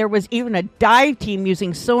neighborhood. There was even a dive team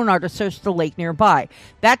using sonar to search the lake nearby.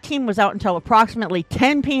 That team was out until approximately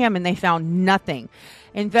 10 p.m. and they found nothing.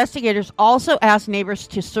 Investigators also asked neighbors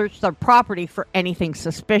to search their property for anything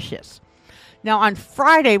suspicious. Now, on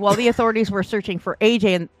Friday, while the authorities were searching for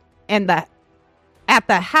AJ at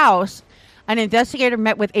the house, an investigator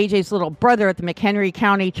met with AJ's little brother at the McHenry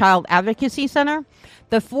County Child Advocacy Center.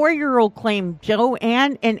 The 4-year-old claimed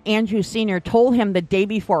Joanne and Andrew Sr. told him the day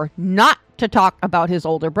before not to talk about his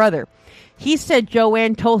older brother. He said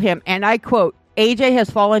Joanne told him, and I quote, AJ has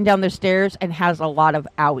fallen down the stairs and has a lot of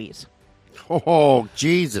owies. Oh,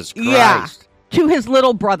 Jesus Christ. Yeah, to his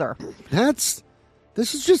little brother.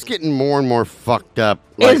 This is just getting more and more fucked up.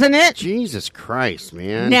 Isn't it? Jesus Christ,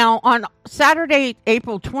 man. Now, on Saturday,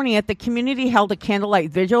 April 20th, the community held a candlelight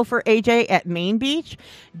vigil for AJ at Main Beach.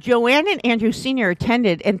 Joanne and Andrew Sr.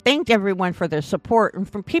 attended and thanked everyone for their support. And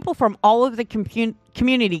from people from all over the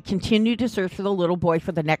community continued to search for the little boy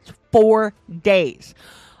for the next 4 days.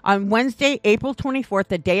 On Wednesday, April 24th,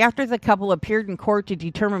 the day after the couple appeared in court to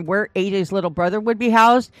determine where AJ's little brother would be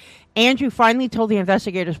housed, Andrew finally told the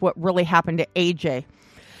investigators what really happened to AJ.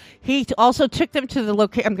 He also took them to the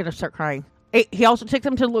location. I'm going to start crying. He also took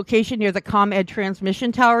them to the location near the ComEd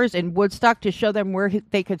transmission towers in Woodstock to show them where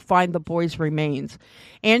they could find the boy's remains.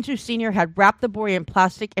 Andrew Sr. had wrapped the boy in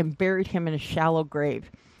plastic and buried him in a shallow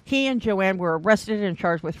grave. He and Joanne were arrested and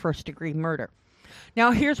charged with first-degree murder.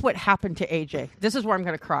 Now, here's what happened to AJ. This is where I'm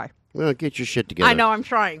going to cry. Well, get your shit together. I know, I'm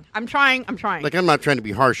trying. Like, I'm not trying to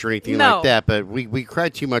be harsh or anything like that, but we cry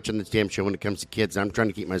too much on this damn show when it comes to kids. I'm trying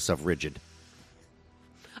to keep myself rigid.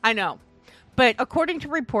 I know. But according to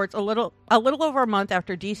reports, a little over a month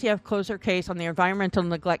after DCF closed their case on the environmental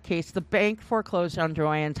neglect case, the bank foreclosed on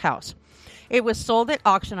Joanne's house. It was sold at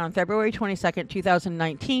auction on February 22nd,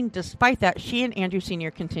 2019. Despite that, she and Andrew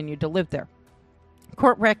Sr. continued to live there.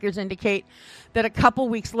 Court records indicate that a couple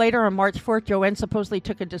weeks later, on March 4th, Joanne supposedly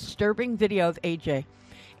took a disturbing video of AJ.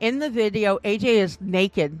 In the video, AJ is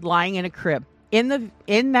naked, lying in a crib. In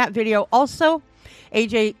that video, also,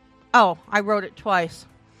 AJ... Oh, I wrote it twice.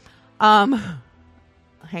 Hang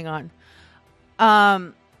on.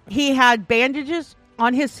 He had bandages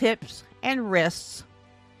on his hips and wrists.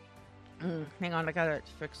 Hang on, I gotta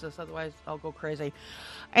fix this, otherwise I'll go crazy.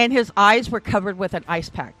 And his eyes were covered with an ice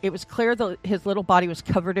pack. It was clear that his little body was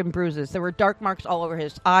covered in bruises. There were dark marks all over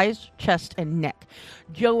his eyes, chest, and neck.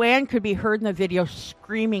 Joanne could be heard in the video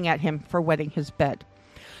screaming at him for wetting his bed.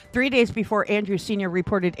 3 days before Andrew Sr.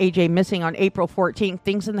 reported AJ missing on April 14th,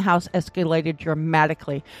 things in the house escalated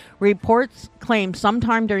dramatically. Reports claim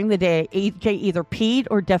sometime during the day, AJ either peed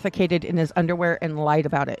or defecated in his underwear and lied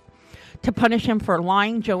about it. To punish him for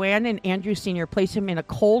lying, Joanne and Andrew Sr. placed him in a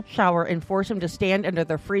cold shower and forced him to stand under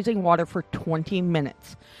the freezing water for 20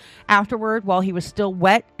 minutes. Afterward, while he was still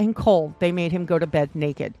wet and cold, they made him go to bed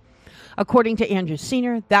naked. According to Andrew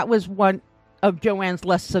Sr., that was one of Joanne's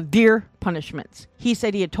less severe punishments. He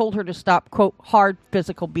said he had told her to stop, quote, hard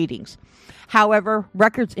physical beatings. However,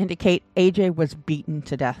 records indicate AJ was beaten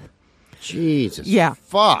to death. Jesus. Yeah.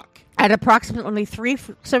 Fuck. At approximately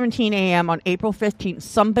 3:17 a.m. on April 15th,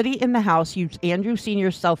 somebody in the house used Andrew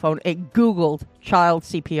Sr.'s cell phone and Googled child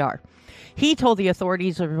CPR. He told the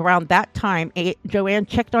authorities around that time, Joanne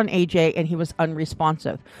checked on AJ and he was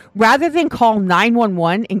unresponsive. Rather than call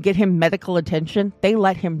 911 and get him medical attention, they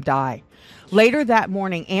let him die. Later that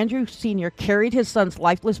morning, Andrew Sr. carried his son's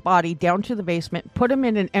lifeless body down to the basement, put him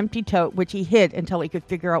in an empty tote, which he hid until he could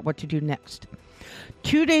figure out what to do next.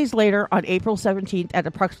 2 days later, on April 17th, at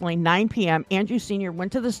approximately 9 p.m., Andrew Sr.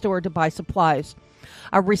 went to the store to buy supplies.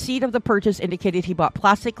 A receipt of the purchase indicated he bought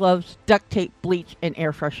plastic gloves, duct tape, bleach, and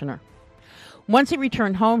air freshener. Once he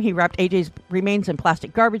returned home, he wrapped AJ's remains in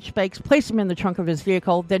plastic garbage bags, placed them in the trunk of his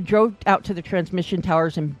vehicle, then drove out to the transmission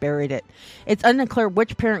towers and buried it. It's unclear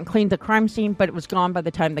which parent cleaned the crime scene, but it was gone by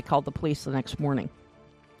the time they called the police the next morning.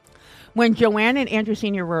 When Joanne and Andrew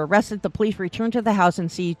Sr. were arrested, the police returned to the house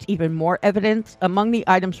and seized even more evidence. Among the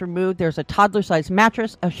items removed, there's a toddler-sized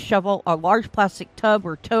mattress, a shovel, a large plastic tub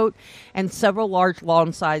or tote, and several large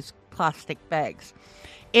lawn-sized plastic bags.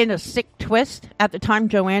 In a sick twist, at the time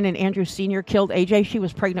Joanne and Andrew Sr. killed AJ, she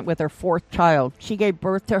was pregnant with her fourth child. She gave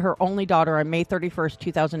birth to her only daughter on May 31st,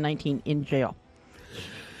 2019, in jail.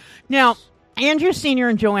 Now, Andrew Sr.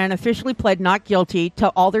 and Joanne officially pled not guilty to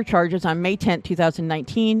all their charges on May 10,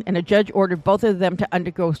 2019, and a judge ordered both of them to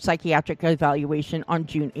undergo psychiatric evaluation on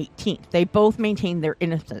June 18th. They both maintained their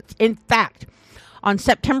innocence. In fact, on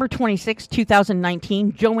September 26,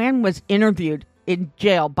 2019, Joanne was interviewed in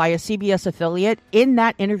jail by a CBS affiliate. In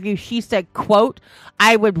that interview, she said, quote,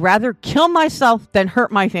 "I would rather kill myself than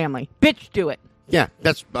hurt my family. Bitch, do it." Yeah,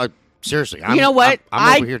 that's... seriously, you know what?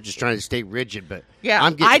 I'm over here just trying to stay rigid, but yeah,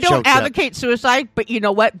 I'm getting I don't choked up. advocate suicide, but you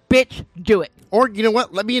know what? Bitch, do it. Or you know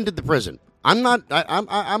what? Let me into the prison. I'm not.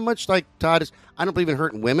 I'm much like Todd is. I don't believe in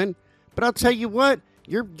hurting women, but I'll tell you what.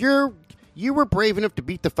 You were brave enough to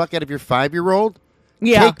beat the fuck out of your 5-year-old.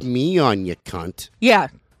 Yeah. Take me on, you cunt. Yeah.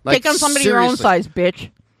 Like, take on somebody your own seriously. size, bitch.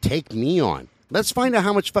 Take me on. Let's find out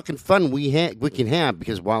how much fucking fun we can have.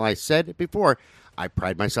 Because while I said it before, I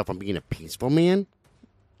pride myself on being a peaceful man.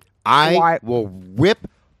 I will rip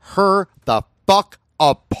her the fuck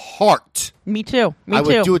apart. Me too. I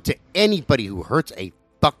would do it to anybody who hurts a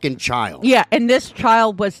fucking child. Yeah, and this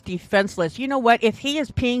child was defenseless. You know what? If he is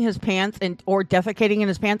peeing his pants or defecating in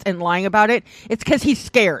his pants and lying about it, it's because he's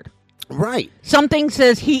scared. Right. Something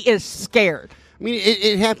says he is scared. I mean,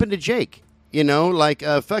 it happened to Jake. You know, like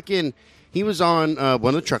he was on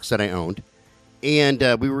one of the trucks that I owned, and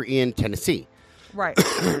we were in Tennessee. Right.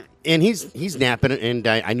 And he's napping, and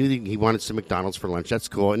I knew that he wanted some McDonald's for lunch. That's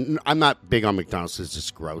cool. And I'm not big on McDonald's. It's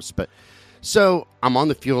just gross. But So I'm on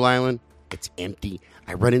the fuel island. It's empty.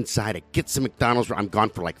 I run inside. I get some McDonald's. I'm gone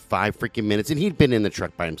for like 5 freaking minutes. And he'd been in the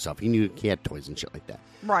truck by himself. He knew he had toys and shit like that.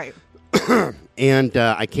 Right. And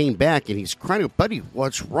I came back, and he's crying, buddy,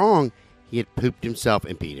 what's wrong? He had pooped himself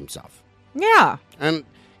and peed himself. Yeah. And,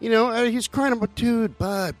 he's crying about, dude,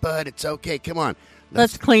 bud, it's okay. Come on.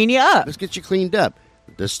 Let's clean you up. Let's get you cleaned up.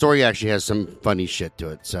 The story actually has some funny shit to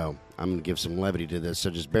it, so I'm going to give some levity to this, so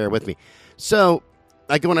just bear with me. So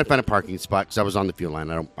I go and I find a parking spot because I was on the fuel line.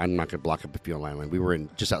 I'm not going to block up the fuel line. We were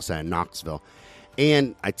just outside of Knoxville.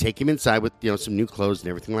 And I take him inside with, some new clothes and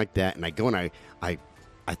everything like that, and I go and I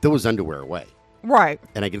throw his underwear away. Right.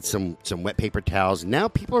 And I get some wet paper towels. Now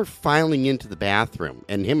people are filing into the bathroom,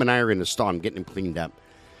 and him and I are in the stall. I'm getting him cleaned up.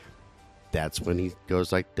 That's when he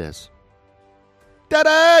goes like this.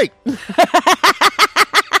 Daddy!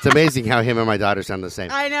 It's amazing how him and my daughter sound the same.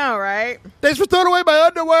 I know, right? Thanks for throwing away my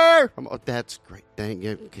underwear. Oh, that's great. Thank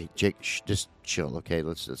you. Okay, Jake, just chill. Okay,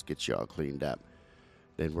 let's get you all cleaned up.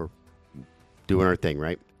 Then we're doing our thing,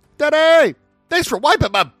 right? Daddy! Thanks for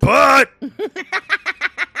wiping my butt!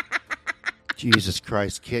 Jesus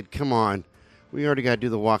Christ, kid, come on. We already got to do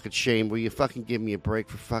the walk of shame. Will you fucking give me a break,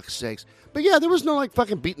 for fuck's sakes? But yeah, there was no,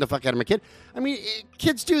 fucking beating the fuck out of my kid. I mean,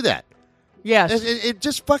 kids do that. Yes. It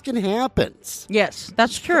just fucking happens. Yes,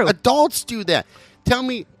 that's true. Adults do that. Tell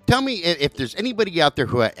me if there's anybody out there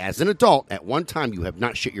who, as an adult, at one time, you have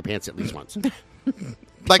not shit your pants at least once.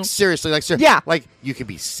 Seriously. Yeah. You could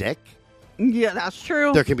be sick. Yeah, that's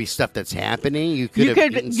true. There can be stuff that's happening. You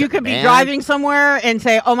could be driving somewhere and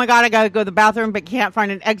say, "Oh my god, I got to go to the bathroom," but can't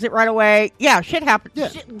find an exit right away. Yeah, shit happens. Yeah.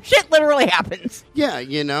 Shit literally happens. Yeah,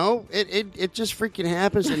 it just freaking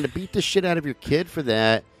happens, and to beat the shit out of your kid for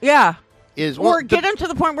that, yeah, or get them to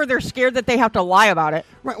the point where they're scared that they have to lie about it.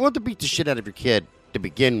 Right. Well, to beat the shit out of your kid to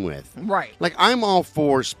begin with, right? I'm all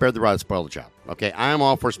for spare the rod, spoil the child. Okay, I'm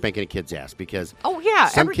all for spanking a kid's ass because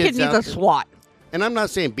every kid needs a swat. And I'm not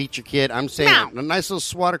saying beat your kid. I'm saying a nice little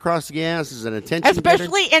swat across the ass is an attention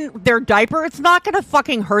Especially in their diaper. It's not going to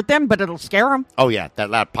fucking hurt them, but it'll scare them. Oh, yeah. That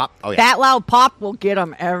loud pop. Oh, yeah. That loud pop will get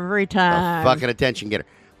them every time. A fucking attention getter.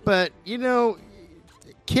 But,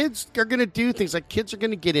 kids are going to do things. Kids are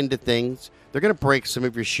going to get into things. They're going to break some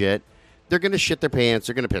of your shit. They're going to shit their pants.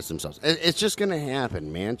 They're going to piss themselves. It's just going to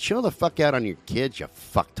happen, man. Chill the fuck out on your kids, you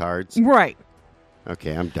fucktards. Right.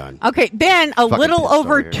 Okay, I'm done. Okay, then a little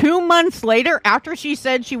over 2 months later, after she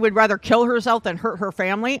said she would rather kill herself than hurt her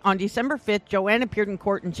family, on December 5th, Joanne appeared in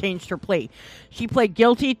court and changed her plea. She pled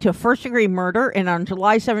guilty to first-degree murder, and on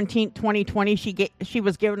July 17th, 2020, she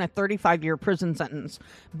was given a 35-year prison sentence.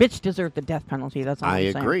 Bitch deserved the death penalty, that's all I'm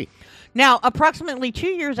saying. I agree. Now, approximately 2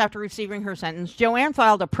 years after receiving her sentence, Joanne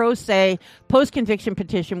filed a pro se post-conviction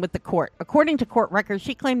petition with the court. According to court records,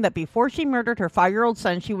 she claimed that before she murdered her 5-year-old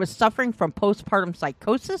son, she was suffering from postpartum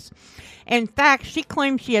psychosis. In fact, she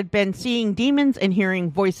claimed she had been seeing demons and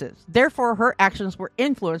hearing voices. Therefore, her actions were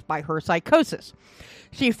influenced by her psychosis.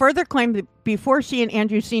 She further claimed that before she and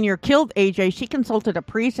Andrew Sr. killed AJ, she consulted a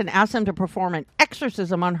priest and asked him to perform an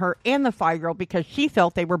exorcism on her and the 5-year-old because she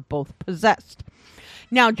felt they were both possessed.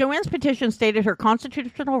 Now, Joanne's petition stated her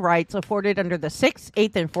constitutional rights afforded under the 6th,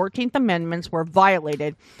 8th, and 14th Amendments were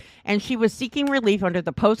violated, and she was seeking relief under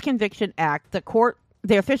the Post-Conviction Act.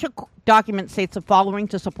 The official document states the following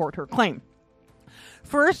to support her claim.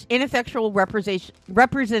 First, ineffectual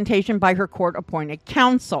representation by her court-appointed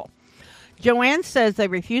counsel. Joanne says they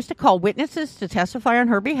refused to call witnesses to testify on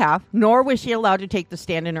her behalf, nor was she allowed to take the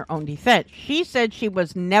stand in her own defense. She said she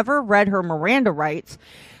was never read her Miranda rights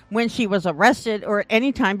when she was arrested or at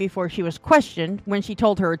any time before she was questioned. When she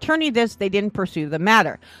told her attorney this, they didn't pursue the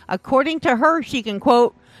matter. According to her, she can,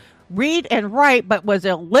 quote, read and write, but was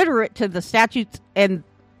illiterate to the statutes and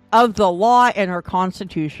of the law and her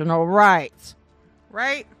constitutional rights.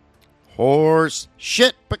 Right? Horse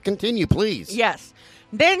shit, but continue, please. Yes.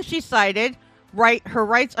 Then she cited her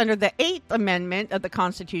rights under the 8th Amendment of the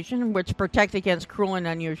Constitution, which protect against cruel and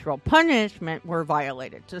unusual punishment, were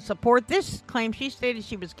violated. To support this claim, she stated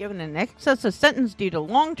she was given an excessive sentence due to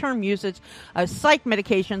long-term usage of psych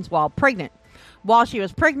medications while pregnant. While she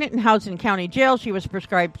was pregnant and housed in county jail, she was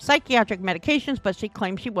prescribed psychiatric medications, but she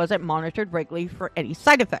claimed she wasn't monitored regularly for any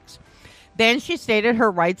side effects. Then she stated her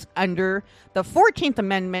rights under the 14th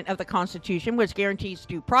Amendment of the Constitution, which guarantees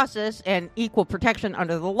due process and equal protection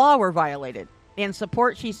under the law, were violated. In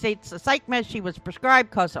support, she states the psych meds she was prescribed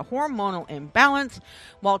caused a hormonal imbalance.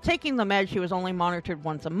 While taking the meds, she was only monitored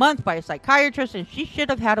once a month by a psychiatrist, and she should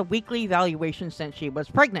have had a weekly evaluation since she was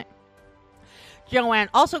pregnant. Joanne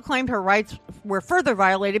also claimed her rights were further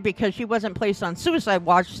violated because she wasn't placed on suicide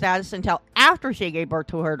watch status until after she gave birth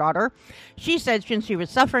to her daughter. She said since she was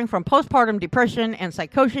suffering from postpartum depression and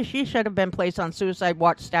psychosis, she should have been placed on suicide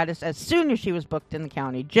watch status as soon as she was booked in the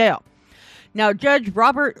county jail. Now, Judge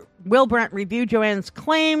Robert Wilbrandt reviewed Joanne's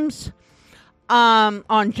claims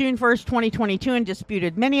on June 1st, 2022, and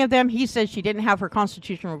disputed many of them. He said she didn't have her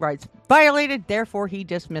constitutional rights violated, therefore he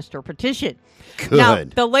dismissed her petition. Good. Now,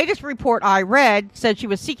 the latest report I read said she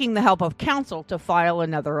was seeking the help of counsel to file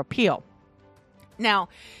another appeal. Now,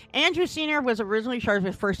 Andrew Sr. was originally charged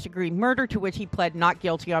with first-degree murder, to which he pled not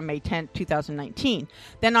guilty on May 10, 2019.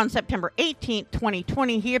 Then on September 18,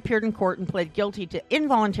 2020, he appeared in court and pled guilty to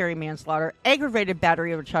involuntary manslaughter, aggravated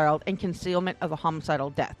battery of a child, and concealment of a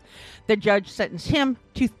homicidal death. The judge sentenced him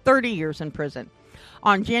to 30 years in prison.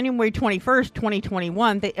 On January 21,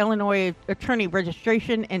 2021, the Illinois Attorney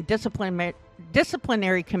Registration and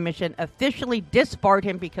Disciplinary Commission officially disbarred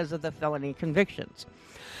him because of the felony convictions.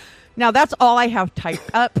 Now, that's all I have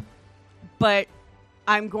typed up, but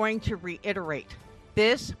I'm going to reiterate.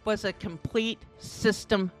 This was a complete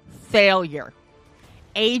system failure.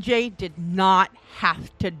 AJ did not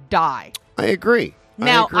have to die. I agree.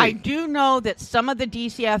 Now, I do know that some of the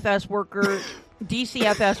DCFS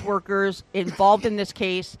workers involved in this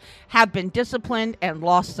case have been disciplined and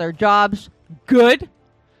lost their jobs. Good.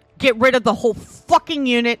 Get rid of the whole fucking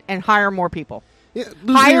unit and hire more people. Yeah,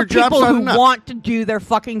 hire people who want to do their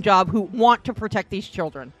fucking job, who want to protect these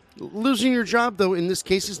children. Losing your job, though, in this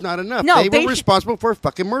case is not enough. No, they were responsible for a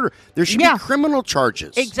fucking murder. There should be criminal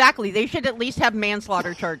charges. Exactly. They should at least have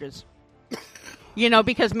manslaughter charges.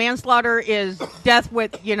 Because manslaughter is death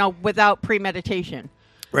without premeditation.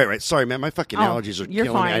 Right. Sorry, man. My fucking allergies are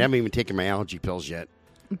killing me. I haven't even taken my allergy pills yet.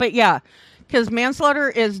 But yeah, because manslaughter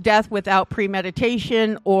is death without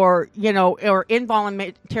premeditation or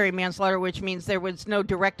involuntary manslaughter, which means there was no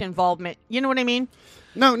direct involvement. You know what I mean?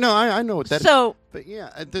 No, I know what that is. But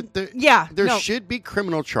yeah, there should be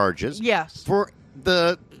criminal charges. Yes. For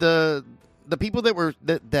the people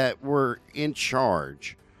that were in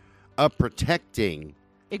charge of protecting.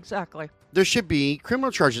 Exactly. There should be criminal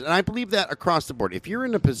charges, and I believe that across the board. If you're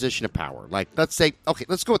in a position of power, like let's say, okay,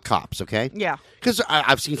 let's go with cops, okay? Yeah. Because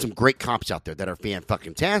I've seen some great cops out there that are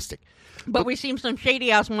fan-fucking-tastic. But we've seen some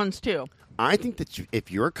shady-ass ones, too. I think that if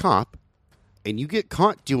you're a cop and you get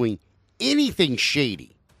caught doing anything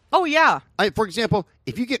shady. Oh, yeah. For example,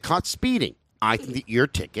 if you get caught speeding, I think that your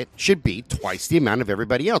ticket should be twice the amount of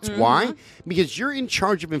everybody else. Mm-hmm. Why? Because you're in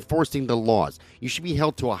charge of enforcing the laws. You should be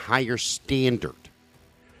held to a higher standard.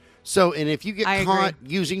 So, and if you get caught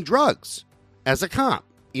using drugs as a cop,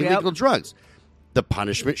 illegal drugs, the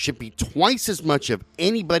punishment should be twice as much of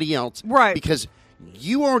anybody else. Right. Because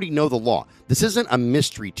you already know the law. This isn't a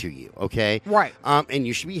mystery to you, okay? Right. And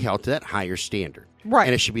you should be held to that higher standard. Right.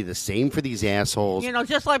 And it should be the same for these assholes.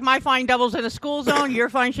 Just like my fine doubles in a school zone, your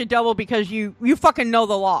fine should double because you fucking know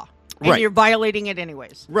the law. And right. You're violating it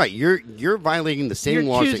anyways. Right. You're violating the same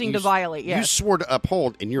laws you're choosing to violate, yes. You swore to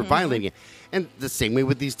uphold, and you're violating it. And the same way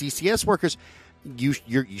with these DCS workers, you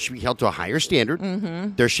should be held to a higher standard.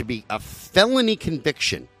 Mm-hmm. There should be a felony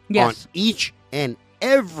conviction on each and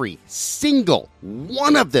every single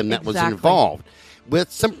one of them that was involved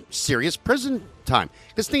with some serious prison time.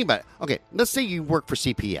 Because think about it. Okay, let's say you work for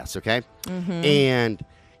CPS, okay? Mm-hmm. And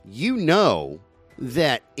you know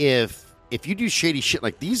that if you do shady shit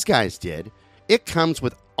like these guys did, it comes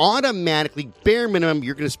with automatically, bare minimum,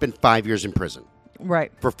 you're going to spend 5 years in prison.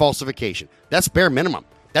 Right. For falsification. That's bare minimum.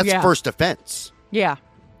 That's first offense. Yeah.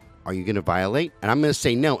 Are you going to violate? And I'm going to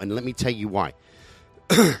say no, and let me tell you why.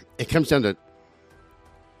 It comes down to,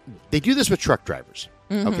 they do this with truck drivers,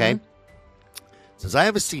 okay? Since I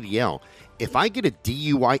have a CDL, if I get a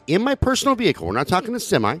DUI in my personal vehicle, we're not talking a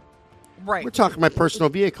semi. Right. We're talking my personal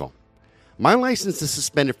vehicle. My license is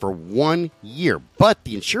suspended for 1 year, but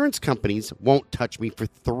the insurance companies won't touch me for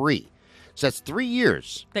 3. So that's 3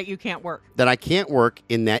 years. That you can't work. That I can't work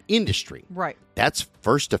in that industry. Right. That's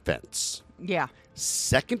first offense. Yeah.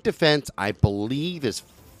 Second offense, I believe, is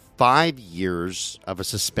 5 years of a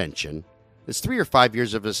suspension. It's 3 or 5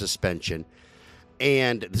 years of a suspension.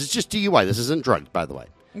 And this is just DUI. This isn't drugs, by the way.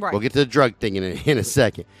 Right. We'll get to the drug thing in a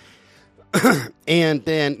second. And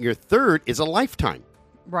then your third is a lifetime.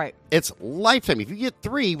 Right. It's lifetime. If you get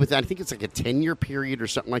 3 with, I think it's like a 10-year period or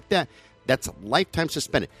something like that, that's lifetime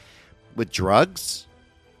suspended. With drugs,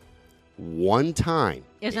 1 time.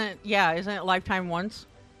 Isn't it lifetime once?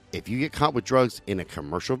 If you get caught with drugs in a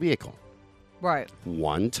commercial vehicle, right,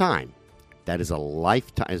 1 time, that is a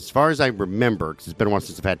lifetime. As far as I remember, because it's been a while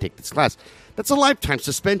since I've had to take this class, that's a lifetime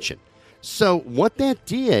suspension. So what that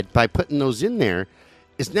did by putting those in there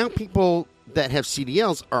is now people that have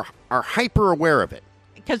CDLs are hyper aware of it.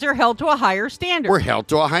 because they're held to a higher standard. We're held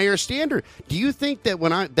to a higher standard. Do you think that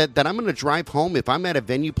when that I'm going to drive home if I'm at a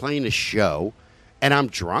venue playing a show and I'm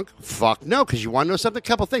drunk? Fuck no, because you want to know something? A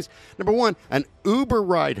couple things. Number one, an Uber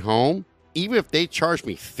ride home, even if they charge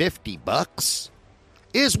me $50,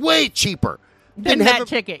 is way cheaper than that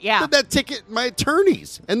ticket. Yeah, than that ticket, my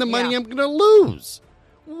attorneys, and the money I'm going to lose.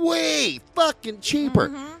 Way fucking cheaper.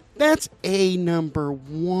 Mm-hmm. That's a number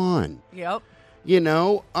one. Yep.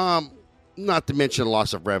 Not to mention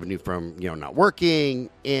loss of revenue from not working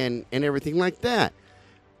and everything like that.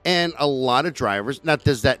 And a lot of drivers. Now,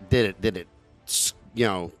 did it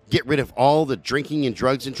get rid of all the drinking and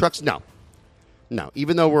drugs in trucks? No.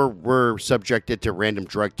 Even though we're subjected to random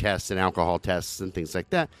drug tests and alcohol tests and things like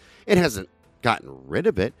that, it hasn't gotten rid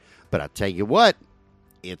of it. But I'll tell you what,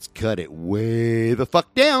 it's cut it way the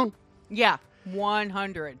fuck down. Yeah,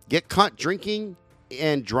 100. Get caught drinking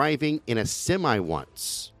and driving in a semi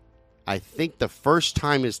once. I think the first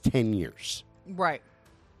time is 10 years. Right.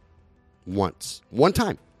 Once. One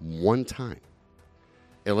time.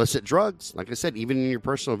 Illicit drugs. Like I said, even in your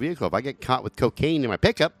personal vehicle, if I get caught with cocaine in my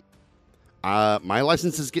pickup, my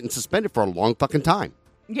license is getting suspended for a long fucking time.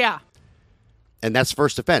 Yeah. And that's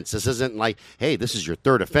first offense. This isn't like, hey, this is your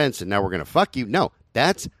third offense and now we're going to fuck you. No,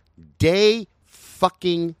 that's day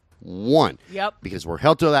fucking one. Yep. Because we're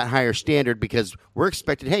held to that higher standard because we're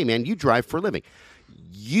expected, hey, man, you drive for a living.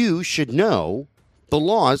 You should know the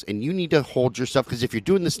laws and you need to hold yourself. Because if you're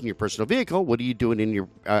doing this in your personal vehicle, what are you doing in your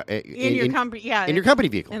company? Yeah. In your company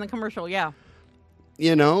vehicle. In the commercial, yeah.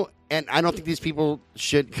 And I don't think these people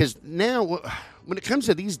should. Because now, when it comes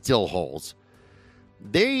to these dill holes,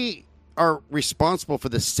 they are responsible for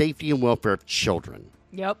the safety and welfare of children.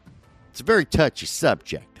 Yep. It's a very touchy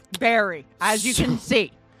subject. Very, as you can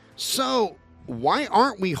see. So why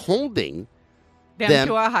aren't we holding them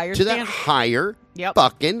to a higher to standard? that higher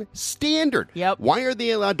fucking standard? Yep. Why are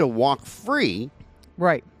they allowed to walk free?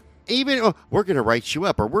 Right. Even, we're going to write you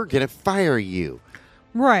up or we're going to fire you.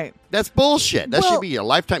 Right. That's bullshit. That should be a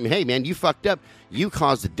lifetime. Hey, man, you fucked up. You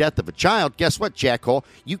caused the death of a child. Guess what, jackhole?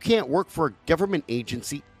 You can't work for a government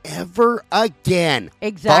agency ever again.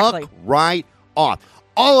 Exactly. Fuck right off.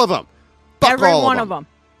 All of them. Fuck Every all one of of them.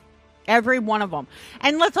 Every one of them.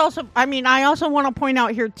 And let's also, I also want to point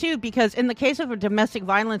out here, too, because in the case of a domestic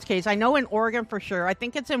violence case, I know in Oregon for sure, I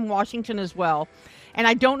think it's in Washington as well, and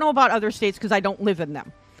I don't know about other states because I don't live in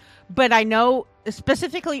them. But I know,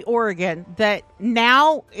 specifically Oregon, that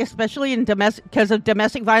now, especially in because of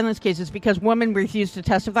domestic violence cases, because women refuse to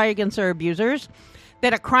testify against their abusers,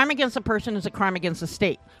 that a crime against a person is a crime against the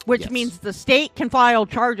state, which means the state can file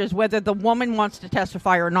charges whether the woman wants to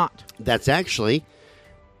testify or not. That's actually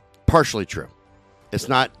partially true. It's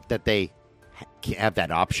not that they have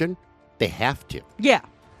that option. They have to. Yeah.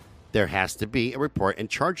 There has to be a report and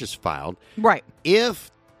charges filed. Right. If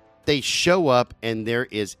they show up and there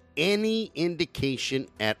is any indication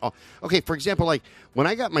at all. Okay, for example, like when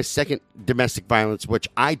I got my second domestic violence, which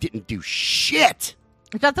I didn't do shit.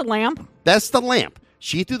 Is that the lamp? That's the lamp.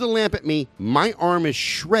 She threw the lamp at me. My arm is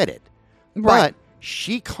shredded. Right. But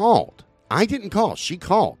she called. I didn't call. She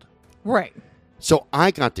called. Right. So I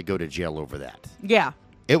got to go to jail over that. Yeah.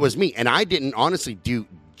 It was me. And I didn't honestly do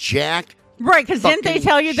jack. Right, because didn't they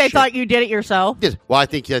tell you they thought you did it yourself? Yes. Well, I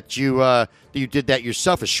think that you did that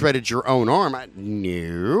yourself and shredded your own arm.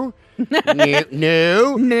 No.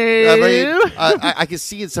 No. I can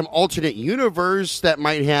see in some alternate universe that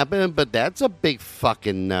might happen, but that's a big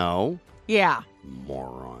fucking no. Yeah.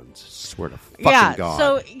 Morons. Swear to fucking God.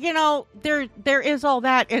 So, there is all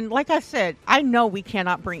that. And like I said, I know we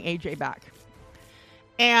cannot bring AJ back.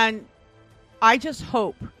 And I just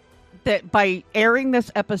hope that by airing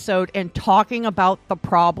this episode and talking about the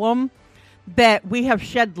problem, that we have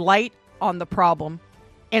shed light on the problem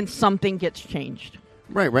and something gets changed.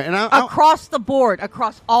 Right. And across the board,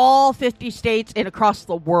 across all 50 states and across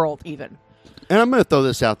the world even. And I'm going to throw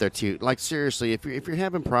this out there too. Like seriously, if you're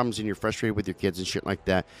having problems and you're frustrated with your kids and shit like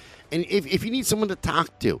that, and if you need someone to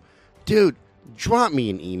talk to, dude, drop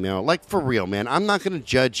me an email. Like for real, man. I'm not going to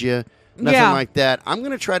judge you. Nothing like that. I'm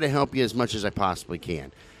going to try to help you as much as I possibly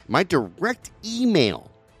can. My direct email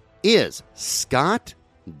is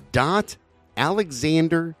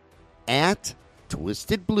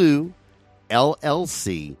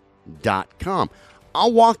scott.alexander@twistedbluellc.com.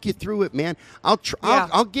 I'll walk you through it, man. I'll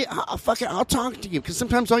talk to you because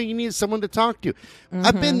sometimes all you need is someone to talk to. Mm-hmm.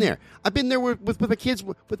 I've been there. I've been there with my kids.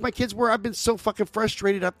 With my kids, where I've been so fucking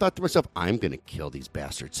frustrated. I've thought to myself, I'm going to kill these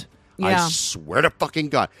bastards. Yeah. I swear to fucking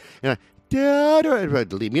God. And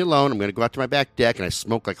Dad, leave me alone. I'm going to go out to my back deck, and I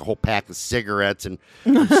smoke like a whole pack of cigarettes, and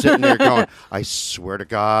I'm sitting there going, I swear to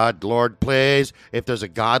God, Lord, please, if there's a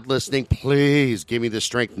God listening, please give me the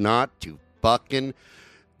strength not to fucking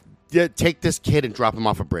take this kid and drop him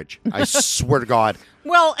off a bridge. I swear to God.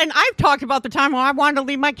 Well, and I've talked about the time when I wanted to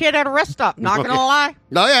leave my kid at a rest stop. Not going to lie.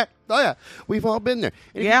 Oh yeah. We've all been there.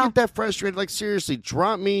 And if Yeah. you get that frustrated, like seriously,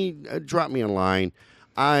 drop me a line.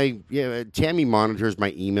 Tammy monitors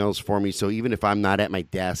my emails for me, so even if I'm not at my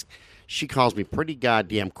desk, she calls me pretty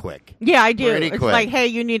goddamn quick. Yeah, I do. Pretty It's quick. like, hey,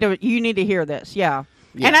 you need to hear this. Yeah.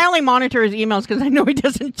 And I only monitor his emails because I know he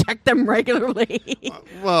doesn't check them regularly.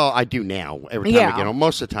 Well, I do now. Every time I Yeah. get home.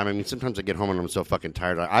 Most of the time. I mean, sometimes I get home and I'm so fucking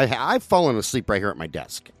tired. I've fallen asleep right here at my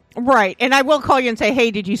desk. Right. And I will call you and say,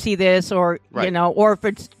 hey, did you see this? Or, Right. or if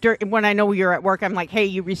it's when I know you're at work, I'm like, hey,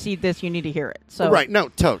 you received this. You need to hear it. So Right. No,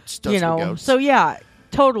 totes and goats. So yeah,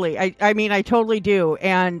 totally. I mean, I totally do.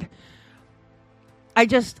 And I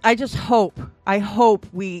just hope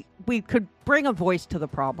we could bring a voice to the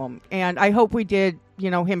problem. And I hope we did,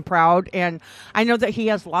 him proud. And I know that he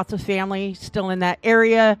has lots of family still in that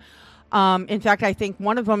area. In fact, I think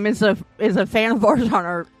one of them is a fan of ours on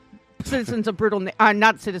our Citizens of Brutal,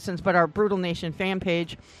 not Citizens, but our Brutal Nation fan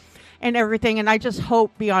page and everything. And I just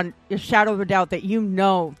hope beyond a shadow of a doubt that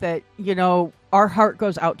that, our heart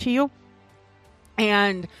goes out to you.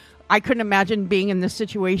 And I couldn't imagine being in this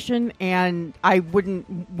situation, and I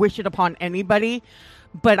wouldn't wish it upon anybody.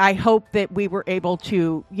 But I hope that we were able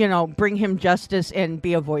to, bring him justice and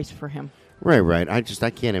be a voice for him. Right. I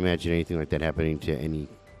can't imagine anything like that happening to any.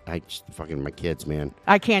 Fucking my kids, man.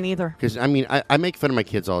 I can't either. Because, I mean, I make fun of my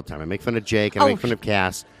kids all the time. I make fun of Jake, and I make fun of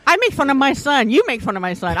Cass. I make fun of my son. You make fun of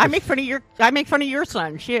my son. I make fun of your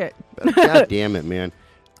son. Shit. God damn it, man.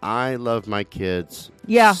 I love my kids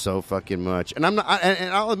so fucking much. And I'm not,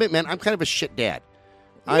 and I'll admit, man, I'm kind of a shit dad.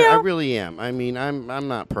 I really am. I mean, I'm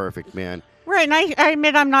not perfect, man. Right, and I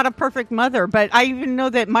admit I'm not a perfect mother, but I even know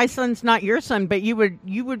that my son's not your son, but you would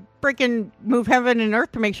freaking move heaven and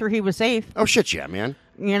earth to make sure he was safe. Oh, shit, yeah, man.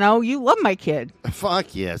 You love my kid.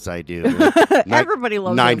 Fuck yes, I do. Everybody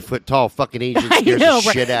loves him. 9 foot tall fucking Asian scares the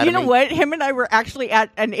shit out of me. You know what? Him and I were actually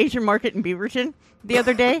at an Asian market in Beaverton the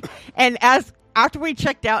other day, and after we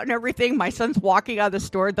checked out and everything, my son's walking out of the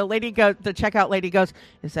store. The checkout lady goes,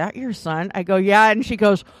 "Is that your son?" I go, "Yeah," and she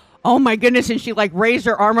goes, "Oh my goodness!" And she raised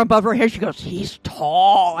her arm above her head. She goes, "He's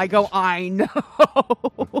tall." I go, "I know."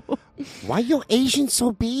 Why are you Asian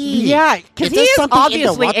so big? Yeah, because he is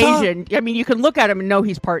obviously in the water? Asian. I mean, you can look at him and know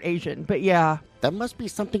he's part Asian, but yeah. There must be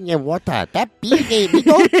something in water. That big, we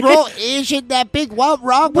don't grow Asian that big. What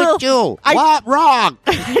wrong with you? What wrong?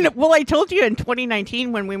 Well, I told you in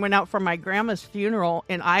 2019 when we went out for my grandma's funeral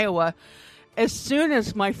in Iowa, as soon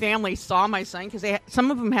as my family saw my son, because some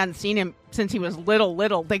of them hadn't seen him since he was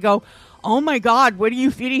little, they go, "Oh my God, what are you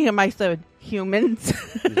feeding him?" I said, "Humans."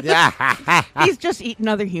 He's just eating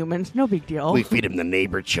other humans. No big deal. We feed him the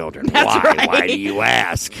neighbor children. That's Why? right. Why do you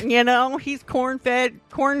ask? He's corn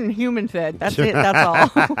and human fed. That's it.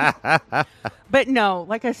 That's all. But no,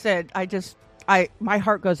 like I said, my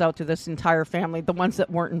heart goes out to this entire family, the ones that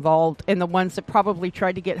weren't involved and the ones that probably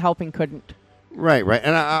tried to get help and couldn't. Right.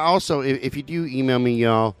 And I also, if you do email me,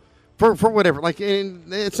 y'all, for whatever,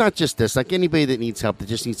 and it's not just this, anybody that needs help, that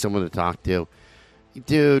just needs someone to talk to.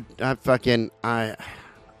 Dude,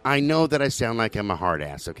 I know that I sound like I'm a hard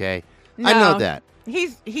ass, okay? No, I know that.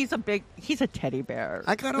 He's a teddy bear.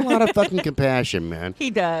 I got a lot of fucking compassion, man. He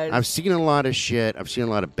does. I've seen a lot of shit. I've seen a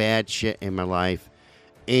lot of bad shit in my life.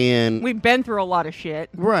 And we've been through a lot of shit.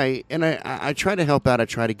 Right. And I try to help out. I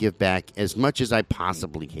try to give back as much as I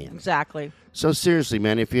possibly can. Exactly. So seriously,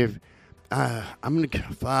 man, if you're,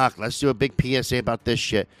 let's do a big PSA about this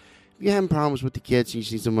shit. If you're having problems with the kids and you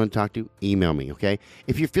see someone to talk to, email me, okay?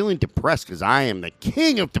 If you're feeling depressed, because I am the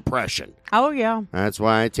king of depression. Oh, yeah. That's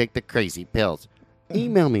why I take the crazy pills.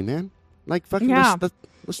 Email me, man. Fucking let's talk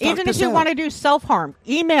Even this if you out. want to do self-harm,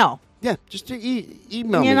 email. Yeah, just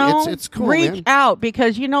email me. It's cool, reach man. out,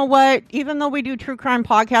 because you know what? Even though we do true crime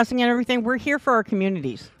podcasting and everything, we're here for our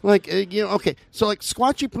communities. Okay. So,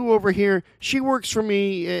 Squatchy Poo over here, she works for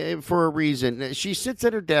me for a reason. She sits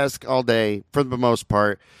at her desk all day, for the most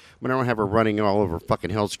part, when I don't have her running all over fucking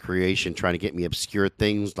hell's creation trying to get me obscure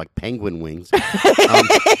things like penguin wings.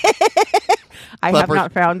 I have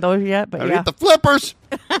not found those yet, but yeah. Get the flippers!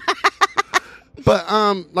 But,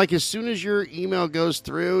 as soon as your email goes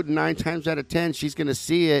through, 9 times out of 10, she's going to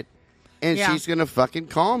see it, and she's going to fucking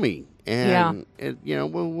call me. And,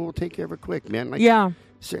 we'll take care of it quick, man.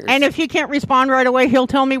 Seriously. And if he can't respond right away, he'll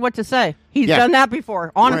tell me what to say. He's done that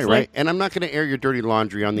before, honestly. Right. And I'm not going to air your dirty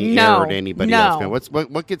laundry on the air to anybody else, man.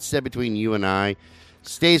 What gets said between you and I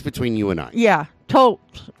stays between you and I. Yeah,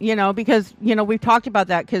 because, we've talked about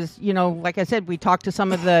that because, like I said, we talked to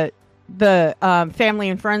some of the family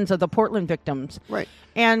and friends of the Portland victims. Right.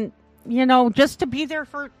 And, just to be there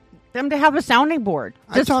for them to have a sounding board.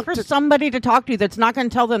 Just for somebody to talk to that's not going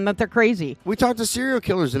to tell them that they're crazy. We talked to serial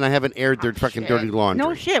killers and I haven't aired their fucking dirty laundry.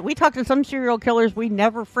 No shit. We talked to some serial killers we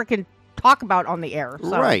never freaking talk about on the air.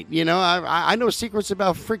 So. Right. I know secrets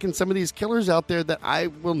about freaking some of these killers out there that I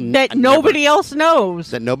will that nobody else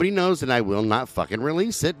knows. That nobody knows, and I will not fucking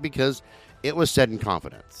release it because it was said in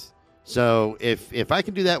confidence. So if I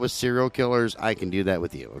can do that with serial killers, I can do that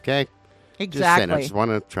with you, okay? Exactly. I just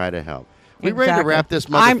want to try to help. We ready to wrap this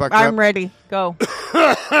motherfucker up? I'm ready. Go.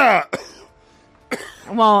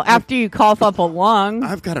 Well, after you cough up a lung.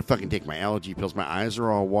 I've got to fucking take my allergy pills. My eyes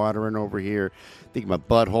are all watering over here. I think my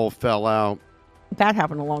butthole fell out. That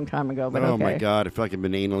happened a long time ago, but oh okay. My God, I fucking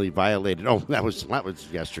been anally violated. Oh, that was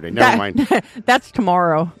yesterday. Never mind. That's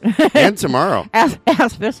tomorrow. And tomorrow.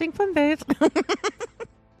 Ask fishing fun days. A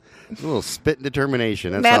little spit and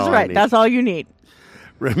determination. That's all right. That's all you need.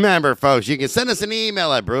 Remember, folks, you can send us an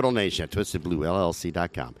email at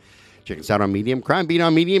brutalnation@twistedbluellc.com. Check us out on Medium, Crime Beat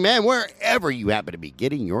on Medium, and wherever you happen to be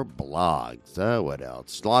getting your blogs. What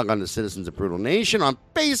else? Log on to Citizens of Brutal Nation on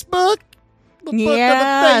Facebook. The book of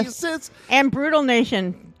the faces. And Brutal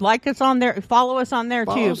Nation. Like us on there. Follow us on there,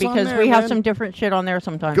 too, because we have some different shit on there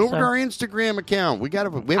sometimes. Go to our Instagram account. We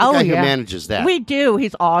have a guy who manages that. We do.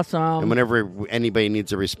 He's awesome. And whenever anybody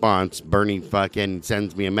needs a response, Bernie fucking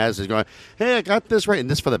sends me a message going, hey, I got this right. And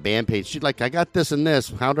this for the band page. She's like, I got this and this.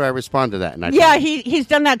 How do I respond to that? And he's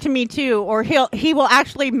done that to me, too. Or he will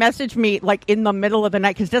actually message me, like, in the middle of the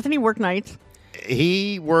night. Because doesn't he work nights?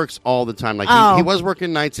 He works all the time. Like he was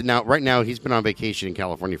working nights, and right now he's been on vacation in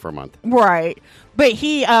California for a month. Right, but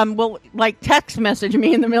he will like text message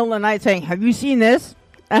me in the middle of the night saying, "Have you seen this?"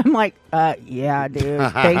 I'm like, "Yeah, dude.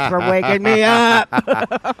 Thanks for waking me up."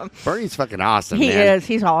 Bernie's fucking awesome. He is.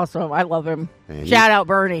 He's awesome. I love him. And shout out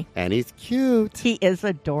Bernie. And he's cute. He is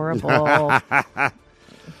adorable.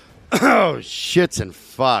 Oh, shits and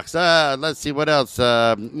fucks. Let's see what else.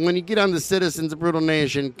 When you get on the Citizens of Brutal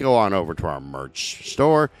Nation, go on over to our merch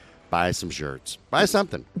store. Buy some shirts. Buy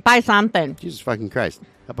something. Buy something. Jesus fucking Christ.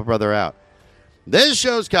 Help a brother out. This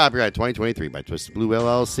show's copyright 2023 by Twisted Blue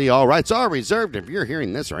LLC. All rights are reserved. If you're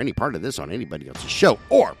hearing this or any part of this on anybody else's show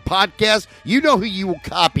or podcast, you know who you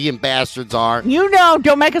copying bastards are. You know.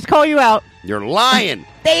 Don't make us call you out. You're lying.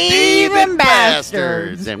 Thieving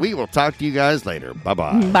bastards. And we will talk to you guys later.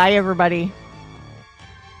 Bye-bye. Bye, everybody.